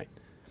point tonight.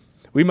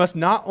 We must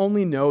not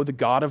only know the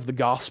God of the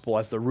gospel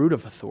as the root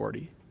of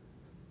authority,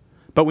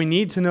 but we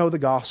need to know the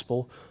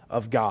gospel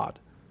of God.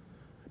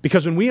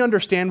 Because when we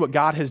understand what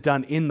God has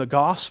done in the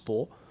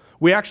gospel,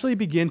 we actually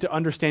begin to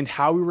understand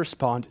how we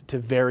respond to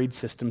varied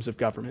systems of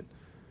government.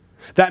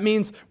 That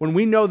means when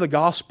we know the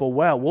gospel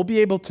well, we'll be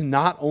able to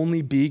not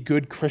only be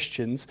good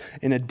Christians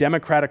in a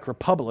democratic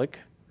republic,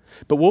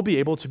 but we'll be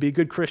able to be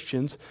good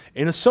Christians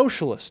in a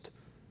socialist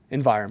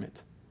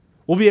environment.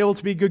 We'll be able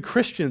to be good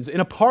Christians in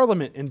a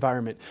parliament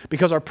environment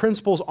because our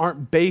principles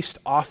aren't based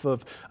off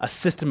of a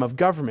system of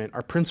government.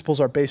 Our principles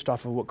are based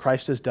off of what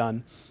Christ has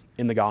done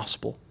in the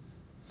gospel.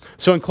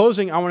 So in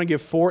closing, I want to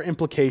give 4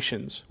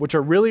 implications, which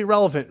are really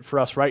relevant for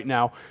us right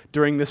now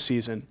during this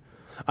season,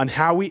 on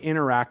how we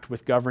interact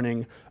with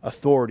governing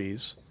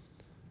authorities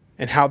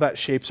and how that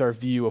shapes our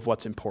view of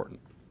what's important.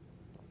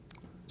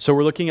 So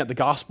we're looking at the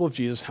gospel of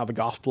Jesus, how the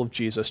gospel of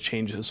Jesus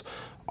changes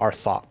our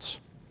thoughts.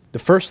 The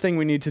first thing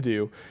we need to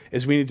do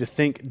is we need to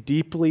think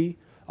deeply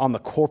on the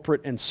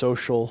corporate and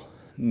social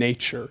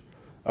nature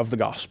of the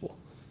gospel.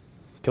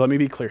 Okay, let me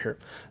be clear here.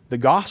 The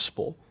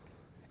gospel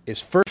is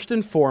first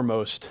and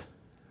foremost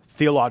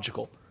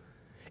theological.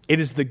 It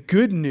is the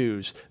good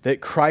news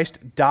that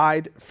Christ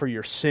died for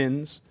your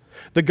sins.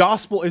 The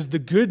gospel is the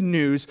good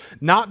news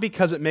not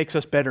because it makes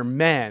us better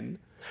men,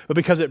 but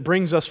because it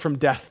brings us from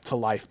death to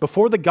life.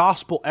 Before the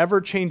gospel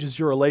ever changes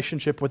your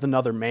relationship with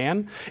another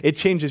man, it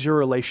changes your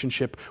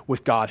relationship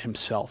with God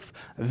himself.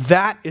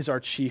 That is our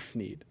chief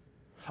need.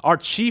 Our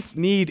chief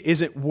need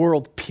isn't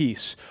world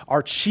peace.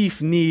 Our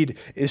chief need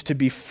is to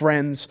be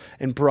friends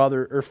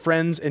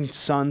and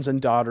sons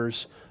and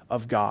daughters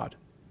of God.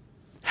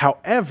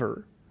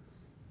 However,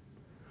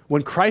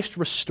 when Christ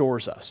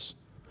restores us,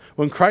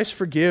 when Christ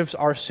forgives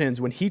our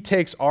sins, when he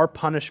takes our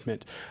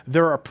punishment,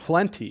 there are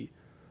plenty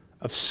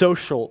of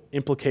social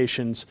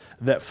implications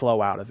that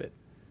flow out of it.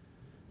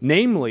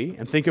 Namely,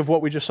 and think of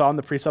what we just saw in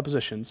the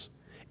presuppositions,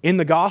 in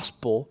the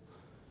gospel,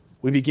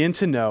 we begin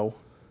to know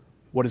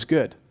what is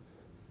good.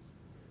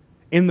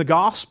 In the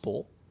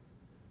gospel,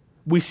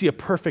 we see a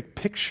perfect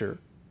picture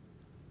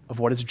of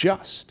what is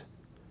just.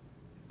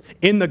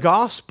 In the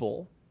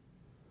gospel,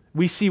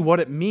 we see what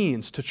it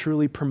means to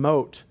truly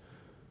promote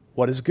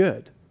what is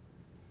good.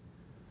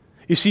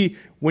 You see,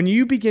 when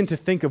you begin to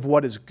think of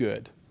what is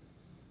good,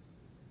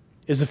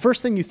 is the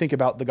first thing you think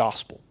about the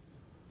gospel.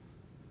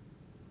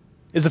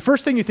 Is the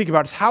first thing you think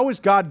about is how is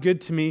God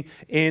good to me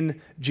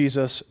in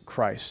Jesus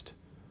Christ?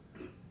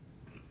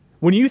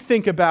 When you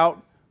think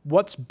about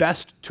what's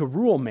best to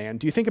rule man,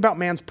 do you think about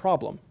man's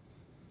problem?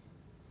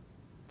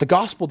 The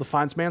gospel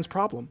defines man's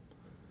problem.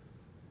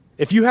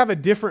 If you have a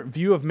different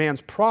view of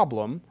man's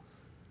problem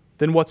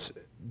than what's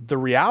the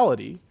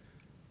reality,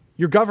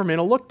 your government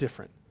will look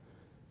different.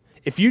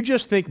 If you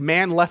just think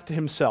man left to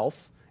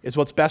himself is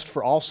what's best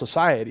for all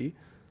society,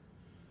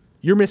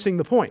 you're missing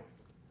the point.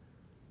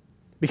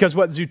 Because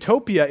what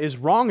Zootopia is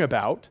wrong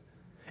about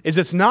is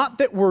it's not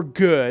that we're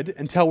good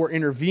until we're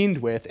intervened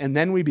with and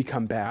then we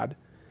become bad.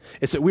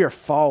 It's that we are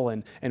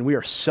fallen and we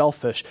are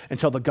selfish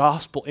until the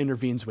gospel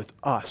intervenes with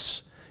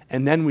us.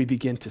 And then we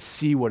begin to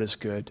see what is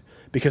good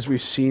because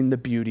we've seen the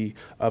beauty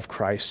of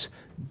Christ's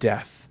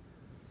death.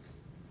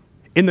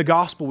 In the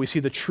gospel, we see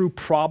the true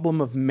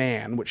problem of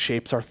man, which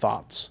shapes our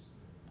thoughts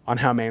on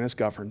how man is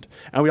governed.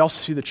 And we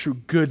also see the true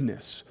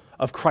goodness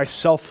of Christ's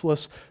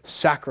selfless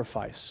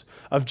sacrifice,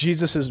 of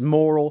Jesus'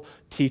 moral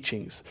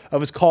teachings, of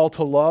his call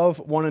to love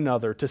one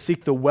another, to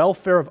seek the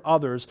welfare of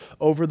others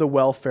over the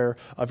welfare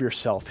of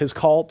yourself, his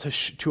call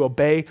to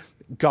obey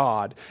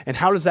God. And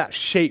how does that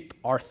shape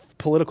our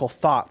political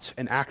thoughts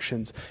and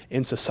actions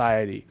in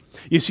society?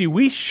 You see,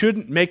 we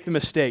shouldn't make the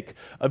mistake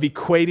of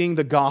equating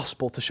the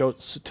gospel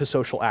to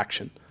social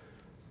action.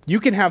 You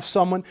can have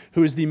someone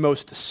who is the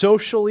most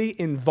socially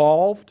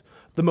involved,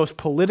 the most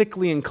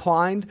politically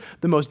inclined,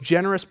 the most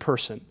generous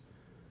person,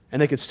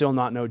 and they could still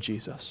not know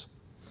Jesus.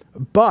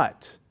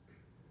 But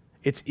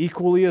it's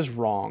equally as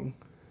wrong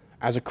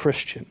as a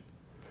Christian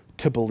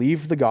to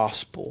believe the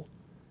gospel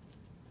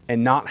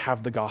and not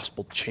have the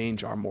gospel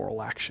change our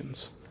moral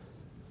actions.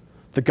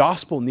 The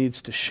gospel needs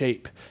to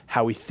shape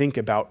how we think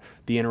about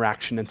the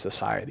interaction in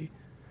society.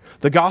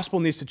 The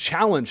gospel needs to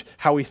challenge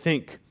how we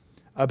think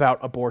about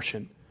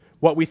abortion,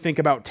 what we think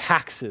about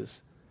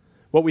taxes,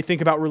 what we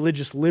think about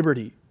religious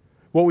liberty,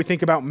 what we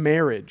think about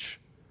marriage,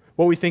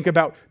 what we think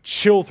about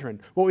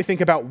children, what we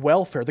think about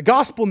welfare. The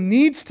gospel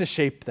needs to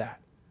shape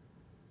that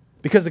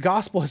because the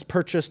gospel has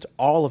purchased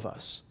all of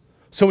us.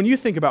 So when you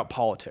think about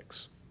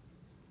politics,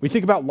 when you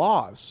think about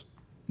laws,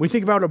 when you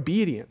think about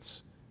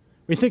obedience,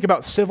 when you think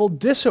about civil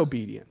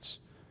disobedience,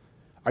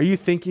 are you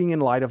thinking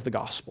in light of the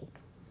gospel?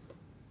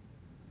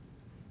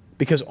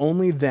 Because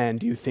only then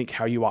do you think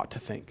how you ought to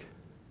think.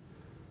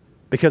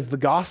 Because the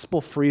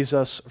gospel frees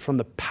us from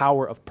the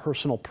power of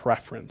personal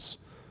preference,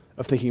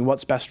 of thinking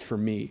what's best for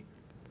me.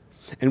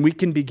 And we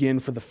can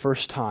begin for the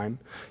first time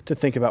to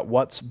think about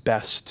what's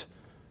best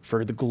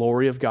for the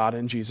glory of God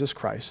in Jesus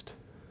Christ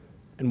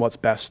and what's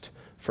best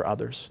for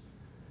others.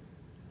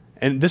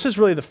 And this is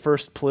really the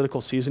first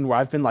political season where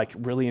I've been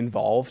really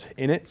involved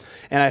in it.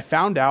 And I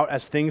found out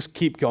as things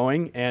keep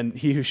going and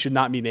he who should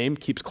not be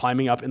named keeps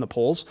climbing up in the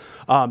polls,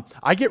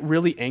 I get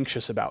really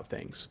anxious about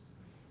things.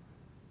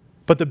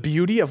 But the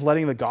beauty of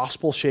letting the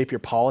gospel shape your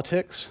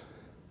politics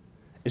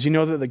is you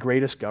know that the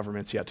greatest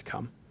government's yet to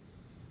come.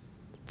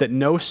 That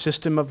no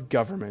system of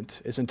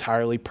government is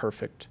entirely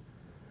perfect.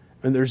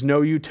 And there's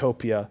no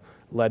utopia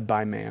led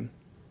by man.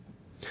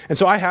 And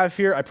so I have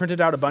here, I printed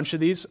out a bunch of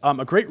these,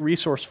 a great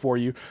resource for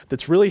you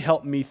that's really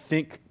helped me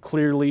think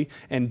clearly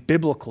and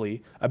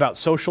biblically about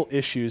social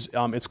issues.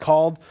 It's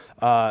called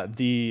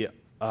the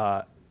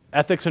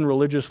Ethics and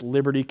Religious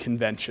Liberty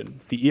Convention,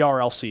 the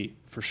ERLC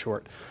for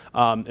short.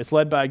 It's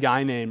led by a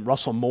guy named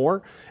Russell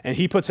Moore, and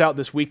he puts out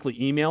this weekly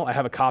email. I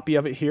have a copy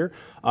of it here.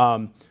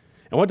 And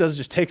what it does is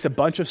just takes a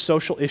bunch of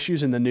social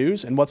issues in the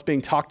news and what's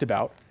being talked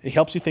about, and he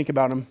helps you think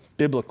about them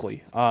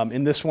biblically.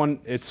 In this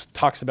one, it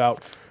talks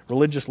about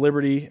religious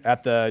liberty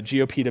at the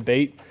GOP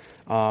debate.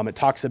 It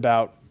talks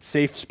about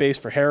safe space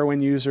for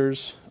heroin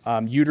users,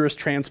 uterus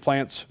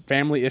transplants,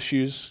 family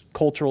issues,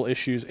 cultural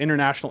issues,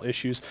 international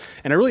issues.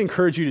 And I really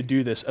encourage you to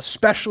do this,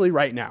 especially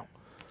right now.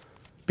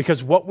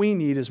 Because what we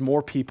need is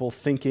more people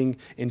thinking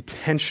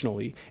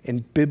intentionally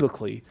and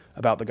biblically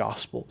about the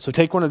gospel. So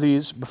take one of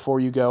these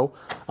before you go.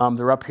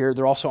 They're up here.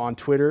 They're also on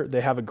Twitter.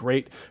 They have a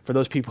great, for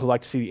those people who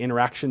like to see the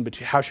interaction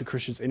between how should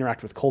Christians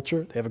interact with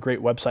culture, they have a great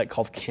website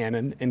called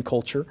Canon in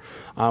Culture,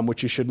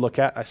 which you should look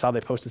at. I saw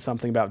they posted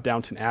something about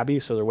Downton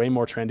Abbey, so they're way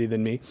more trendy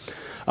than me.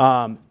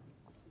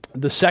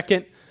 The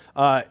second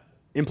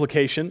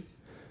implication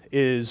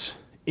is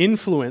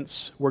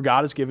influence where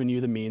God has given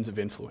you the means of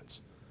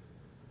influence.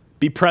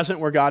 Be present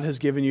where God has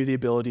given you the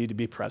ability to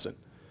be present.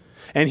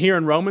 And here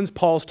in Romans,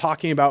 Paul's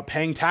talking about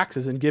paying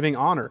taxes and giving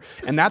honor.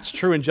 And that's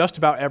true in just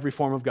about every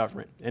form of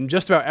government. In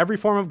just about every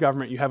form of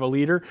government, you have a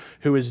leader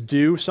who is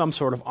due some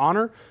sort of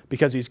honor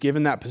because he's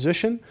given that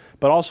position,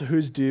 but also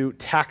who's due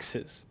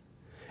taxes.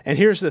 And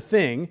here's the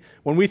thing,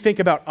 when we think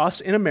about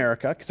us in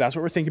America, because that's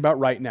what we're thinking about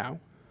right now,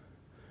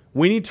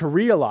 we need to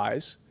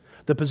realize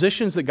the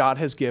positions that God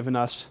has given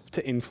us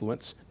to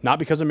influence, not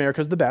because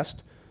America's the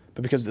best,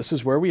 but because this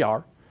is where we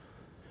are.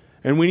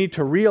 And we need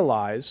to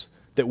realize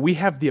that we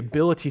have the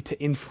ability to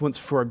influence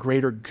for a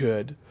greater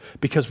good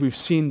because we've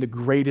seen the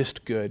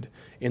greatest good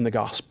in the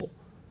gospel.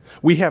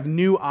 We have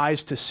new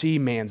eyes to see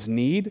man's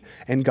need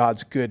and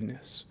God's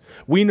goodness.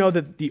 We know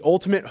that the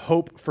ultimate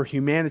hope for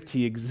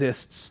humanity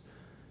exists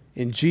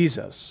in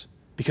Jesus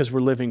because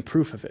we're living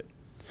proof of it.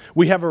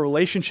 We have a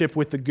relationship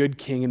with the good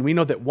King, and we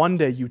know that one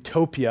day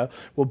utopia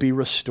will be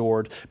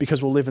restored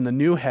because we'll live in the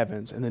new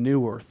heavens and the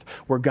new earth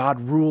where God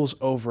rules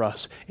over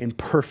us in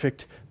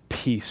perfect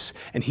peace,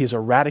 and he has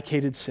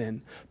eradicated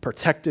sin,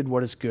 protected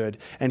what is good,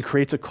 and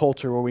creates a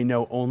culture where we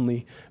know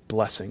only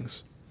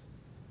blessings.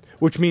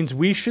 Which means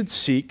we should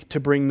seek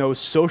to bring those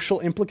social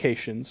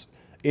implications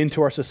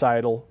into our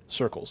societal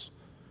circles.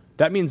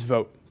 That means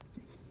vote.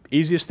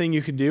 Easiest thing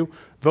you could do,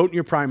 vote in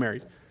your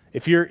primary.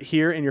 If you're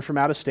here and you're from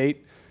out of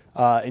state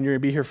and you're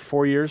going to be here for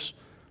 4 years,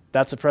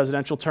 that's a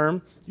presidential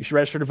term, you should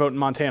register to vote in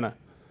Montana.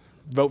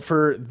 Vote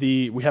for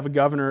we have a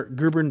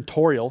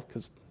gubernatorial,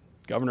 because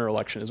governor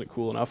election isn't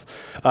cool enough,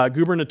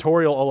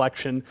 gubernatorial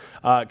election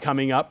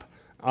coming up.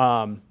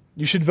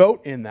 You should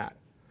vote in that.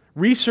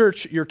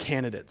 Research your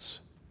candidates.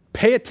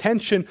 Pay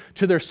attention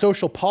to their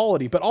social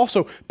polity, but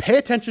also pay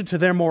attention to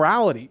their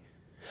morality.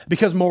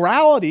 Because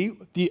morality,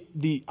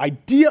 the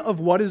idea of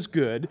what is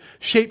good,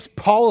 shapes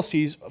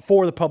policies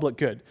for the public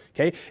good.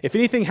 Okay? If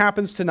anything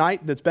happens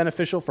tonight that's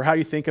beneficial for how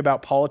you think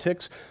about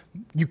politics,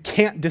 you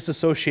can't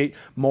disassociate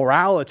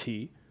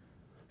morality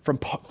from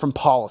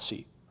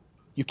policy.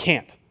 You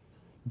can't.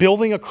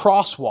 Building a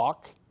crosswalk,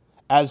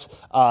 as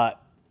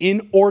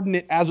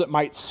inordinate as it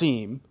might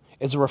seem,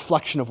 is a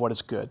reflection of what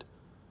is good.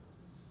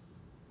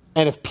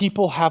 And if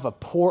people have a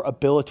poor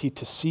ability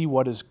to see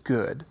what is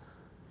good,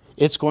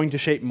 it's going to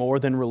shape more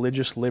than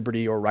religious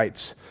liberty or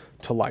rights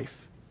to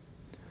life.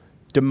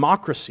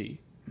 Democracy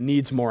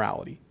needs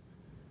morality.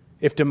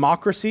 If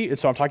democracy,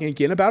 so I'm talking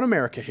again about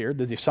America here,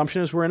 the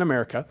assumption is we're in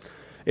America.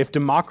 If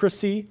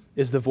democracy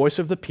is the voice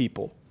of the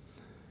people,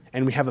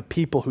 and we have a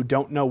people who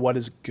don't know what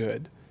is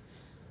good,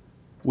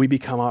 we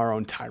become our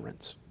own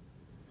tyrants.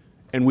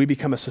 And we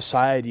become a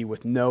society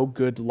with no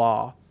good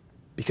law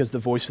because the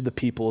voice of the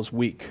people is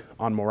weak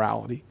on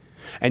morality.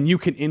 And you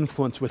can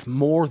influence with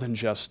more than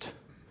just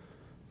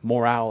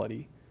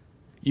morality.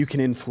 You can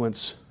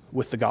influence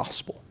with the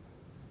gospel.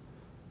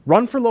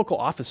 Run for local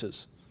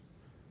offices.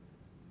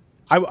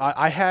 We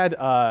had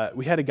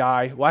a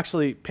guy, well,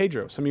 actually,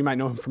 Pedro, some of you might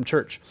know him from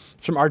church,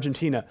 from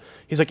Argentina.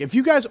 He's like, if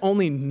you guys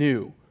only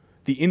knew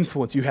the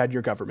influence you had in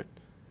your government,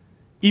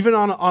 even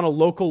on a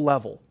local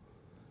level,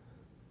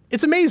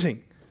 it's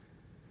amazing.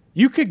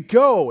 You could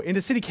go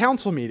into city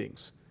council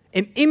meetings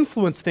and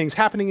influence things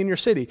happening in your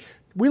city.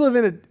 We live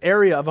in an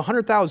area of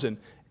 100,000,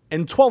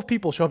 and 12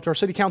 people show up to our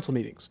city council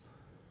meetings.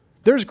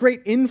 There's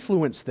great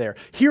influence there.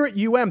 Here at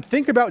UM,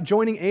 think about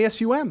joining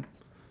ASUM.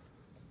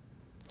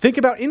 Think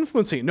about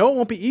influencing. No, it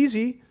won't be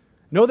easy.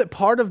 Know that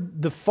part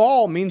of the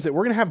fall means that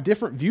we're going to have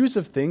different views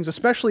of things,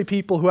 especially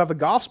people who have a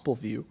gospel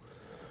view.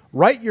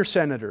 Write your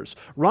senators.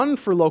 Run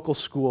for local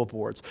school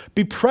boards.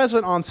 Be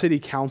present on city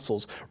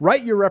councils.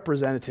 Write your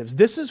representatives.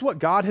 This is what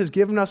God has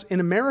given us in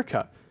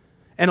America.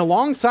 And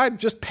alongside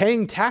just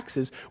paying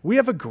taxes, we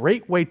have a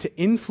great way to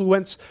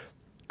influence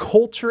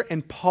culture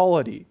and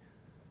polity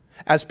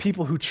as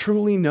people who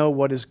truly know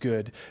what is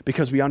good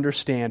because we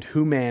understand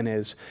who man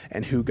is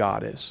and who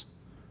God is.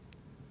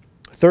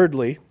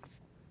 Thirdly,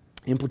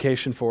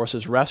 implication for us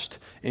is rest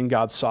in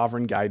God's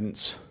sovereign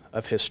guidance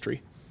of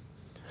history.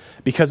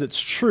 Because it's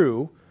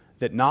true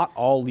that not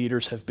all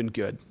leaders have been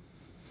good,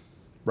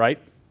 right?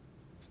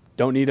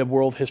 Don't need a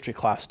world history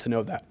class to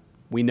know that.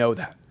 We know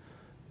that.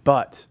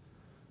 But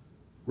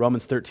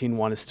Romans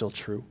 13:1 is still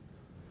true.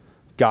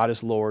 God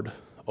is Lord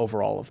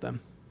over all of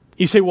them.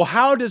 You say, well,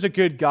 how does a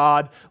good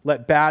God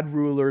let bad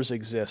rulers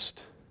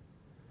exist?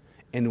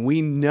 And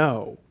we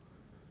know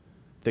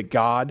that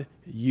God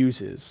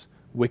uses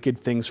wicked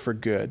things for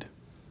good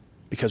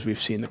because we've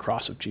seen the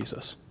cross of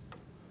Jesus.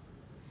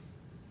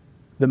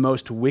 The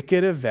most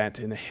wicked event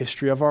in the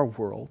history of our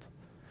world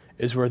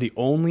is where the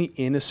only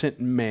innocent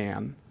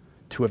man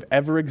to have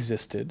ever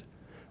existed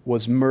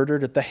was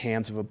murdered at the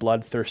hands of a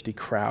bloodthirsty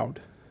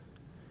crowd.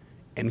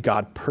 And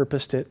God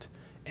purposed it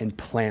and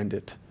planned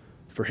it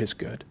for his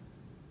good.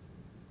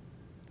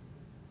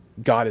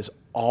 God is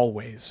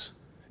always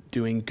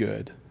doing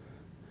good,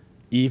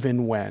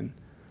 even when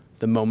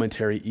the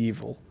momentary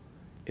evil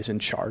is in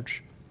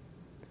charge.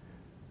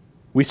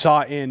 We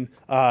saw in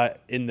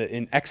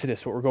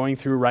Exodus, what we're going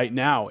through right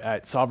now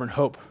at Sovereign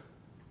Hope,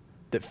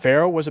 that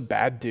Pharaoh was a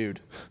bad dude.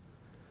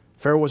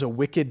 Pharaoh was a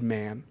wicked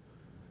man.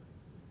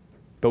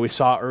 But we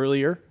saw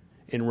earlier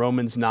in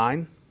Romans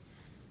 9,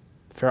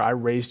 Pharaoh, I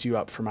raised you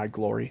up for my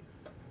glory.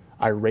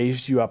 I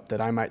raised you up that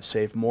I might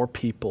save more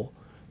people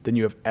than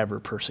you have ever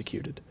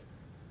persecuted.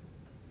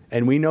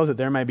 And we know that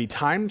there may be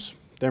times,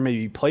 there may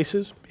be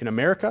places in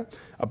America,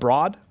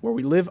 abroad, where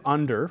we live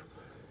under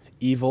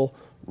evil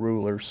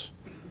rulers.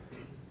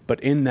 But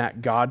in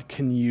that, God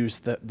can use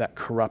that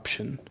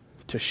corruption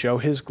to show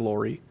his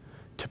glory,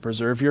 to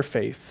preserve your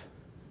faith,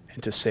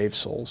 and to save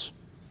souls.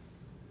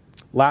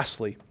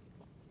 Lastly,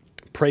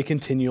 pray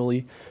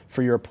continually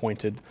for your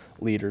appointed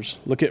leaders.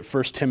 Look at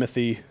 1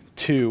 Timothy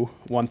 2,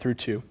 1 through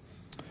 2.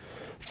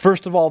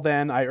 First of all,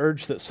 then, I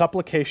urge that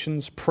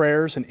supplications,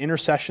 prayers, and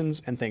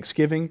intercessions and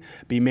thanksgiving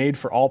be made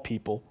for all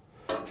people.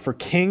 For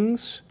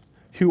kings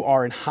who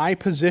are in high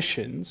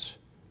positions,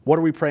 what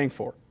are we praying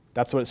for?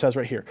 That's what it says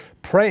right here.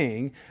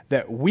 Praying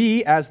that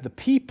we as the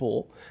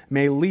people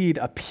may lead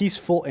a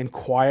peaceful and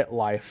quiet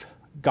life,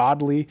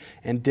 godly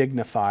and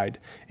dignified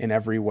in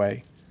every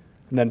way.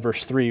 And then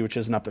verse 3, which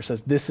isn't up there,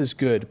 says, this is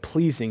good,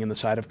 pleasing in the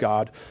sight of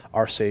God,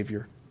 our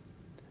Savior.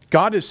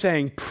 God is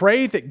saying,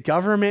 pray that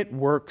government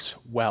works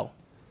well.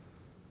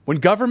 When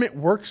government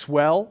works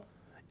well,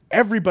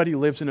 everybody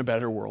lives in a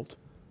better world.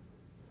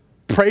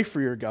 Pray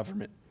for your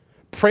government.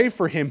 Pray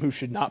for him who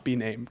should not be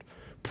named.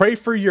 Pray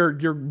for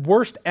your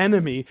worst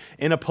enemy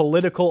in a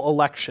political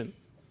election.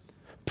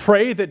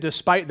 Pray that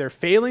despite their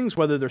failings,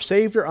 whether they're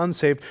saved or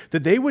unsaved,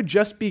 that they would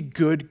just be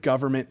good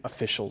government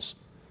officials.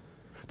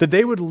 That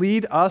they would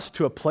lead us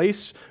to a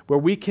place where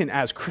we can,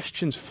 as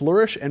Christians,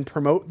 flourish and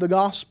promote the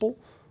gospel.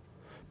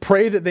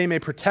 Pray that they may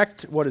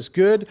protect what is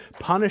good,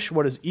 punish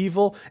what is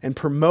evil, and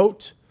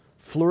promote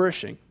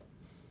flourishing.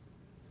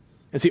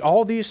 And see,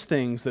 all these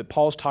things that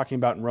Paul's talking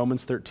about in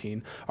Romans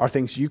 13 are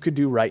things you could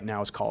do right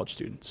now as college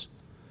students.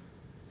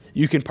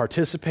 You can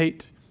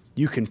participate,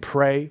 you can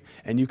pray,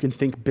 and you can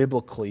think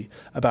biblically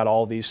about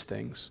all these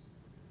things.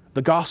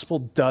 The gospel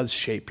does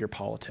shape your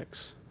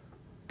politics.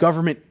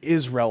 Government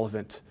is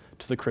relevant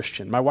to the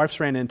Christian. My wife's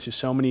ran into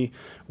so many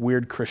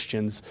weird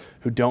Christians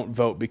who don't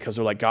vote because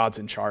they're like, God's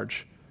in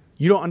charge.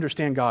 You don't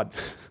understand God.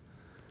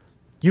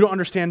 You don't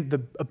understand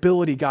the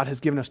ability God has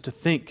given us to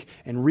think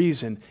and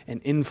reason and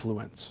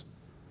influence.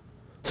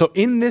 So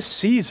in this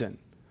season,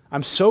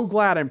 I'm so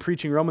glad I'm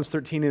preaching Romans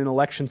 13 in an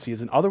election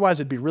season.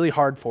 Otherwise, it'd be really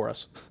hard for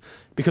us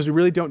because we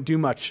really don't do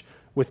much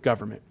with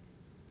government.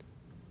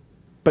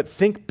 But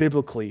think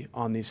biblically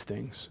on these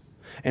things.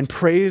 And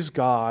praise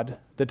God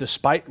that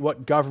despite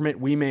what government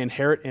we may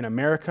inherit in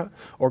America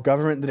or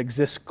government that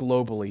exists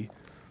globally,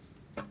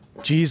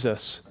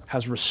 Jesus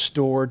has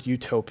restored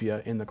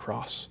utopia in the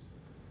cross.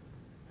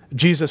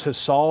 Jesus has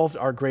solved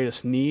our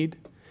greatest need,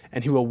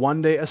 and he will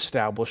one day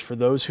establish for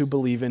those who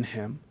believe in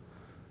him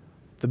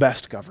the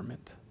best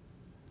government,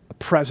 a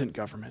present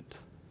government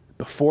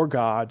before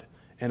God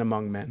and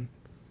among men.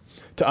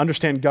 To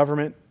understand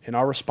government and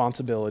our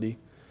responsibility,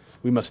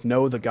 we must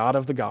know the God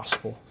of the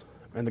gospel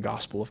and the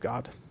gospel of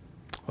God.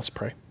 Let's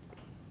pray.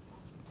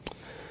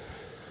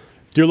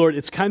 Dear Lord,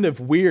 it's kind of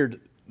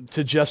weird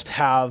to just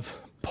have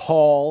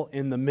Paul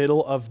in the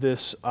middle of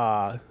this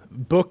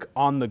book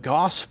on the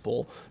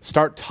gospel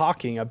start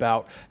talking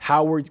about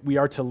how we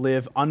are to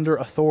live under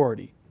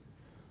authority.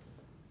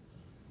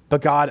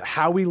 But God,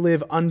 how we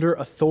live under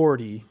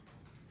authority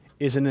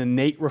is an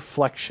innate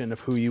reflection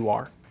of who you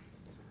are.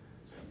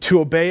 To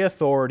obey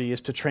authority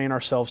is to train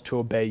ourselves to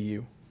obey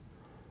you.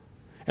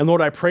 And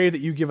Lord, I pray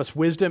that you give us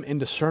wisdom and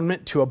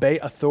discernment to obey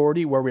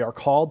authority where we are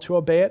called to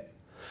obey it.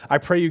 I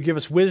pray you give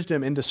us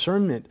wisdom and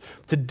discernment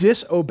to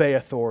disobey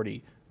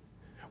authority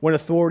when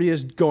authority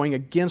is going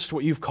against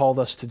what you've called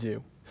us to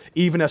do,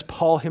 even as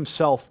Paul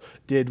himself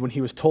did when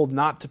he was told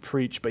not to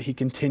preach, but he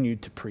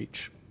continued to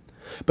preach.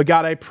 But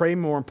God, I pray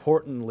more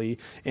importantly,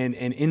 and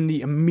in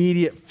the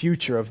immediate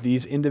future of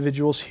these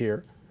individuals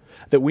here,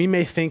 that we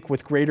may think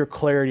with greater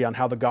clarity on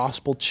how the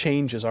gospel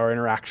changes our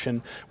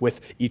interaction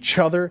with each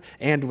other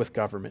and with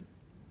government.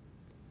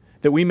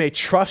 That we may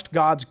trust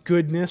God's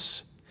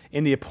goodness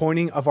in the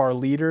appointing of our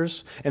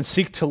leaders and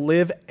seek to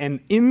live and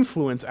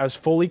influence as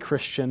fully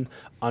Christian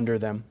under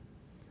them.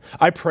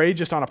 I pray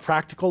just on a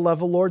practical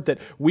level, Lord, that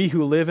we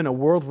who live in a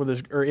world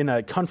or in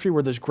a country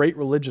where there's great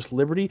religious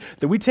liberty,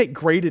 that we take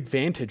great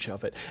advantage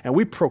of it and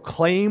we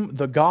proclaim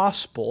the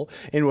gospel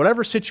in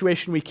whatever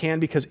situation we can,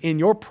 because in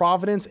your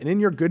providence and in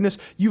your goodness,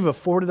 you've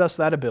afforded us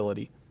that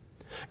ability.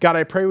 God,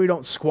 I pray we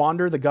don't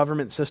squander the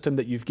government system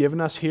that you've given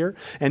us here.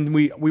 And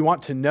we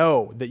want to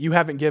know that you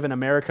haven't given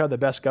America the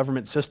best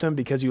government system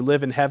because you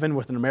live in heaven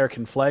with an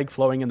American flag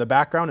flowing in the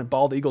background and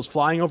bald eagles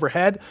flying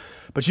overhead.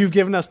 But you've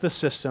given us this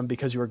system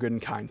because you are good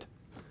and kind.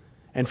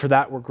 And for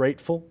that, we're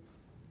grateful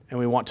and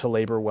we want to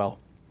labor well.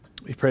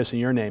 We pray this in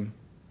your name.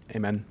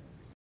 Amen.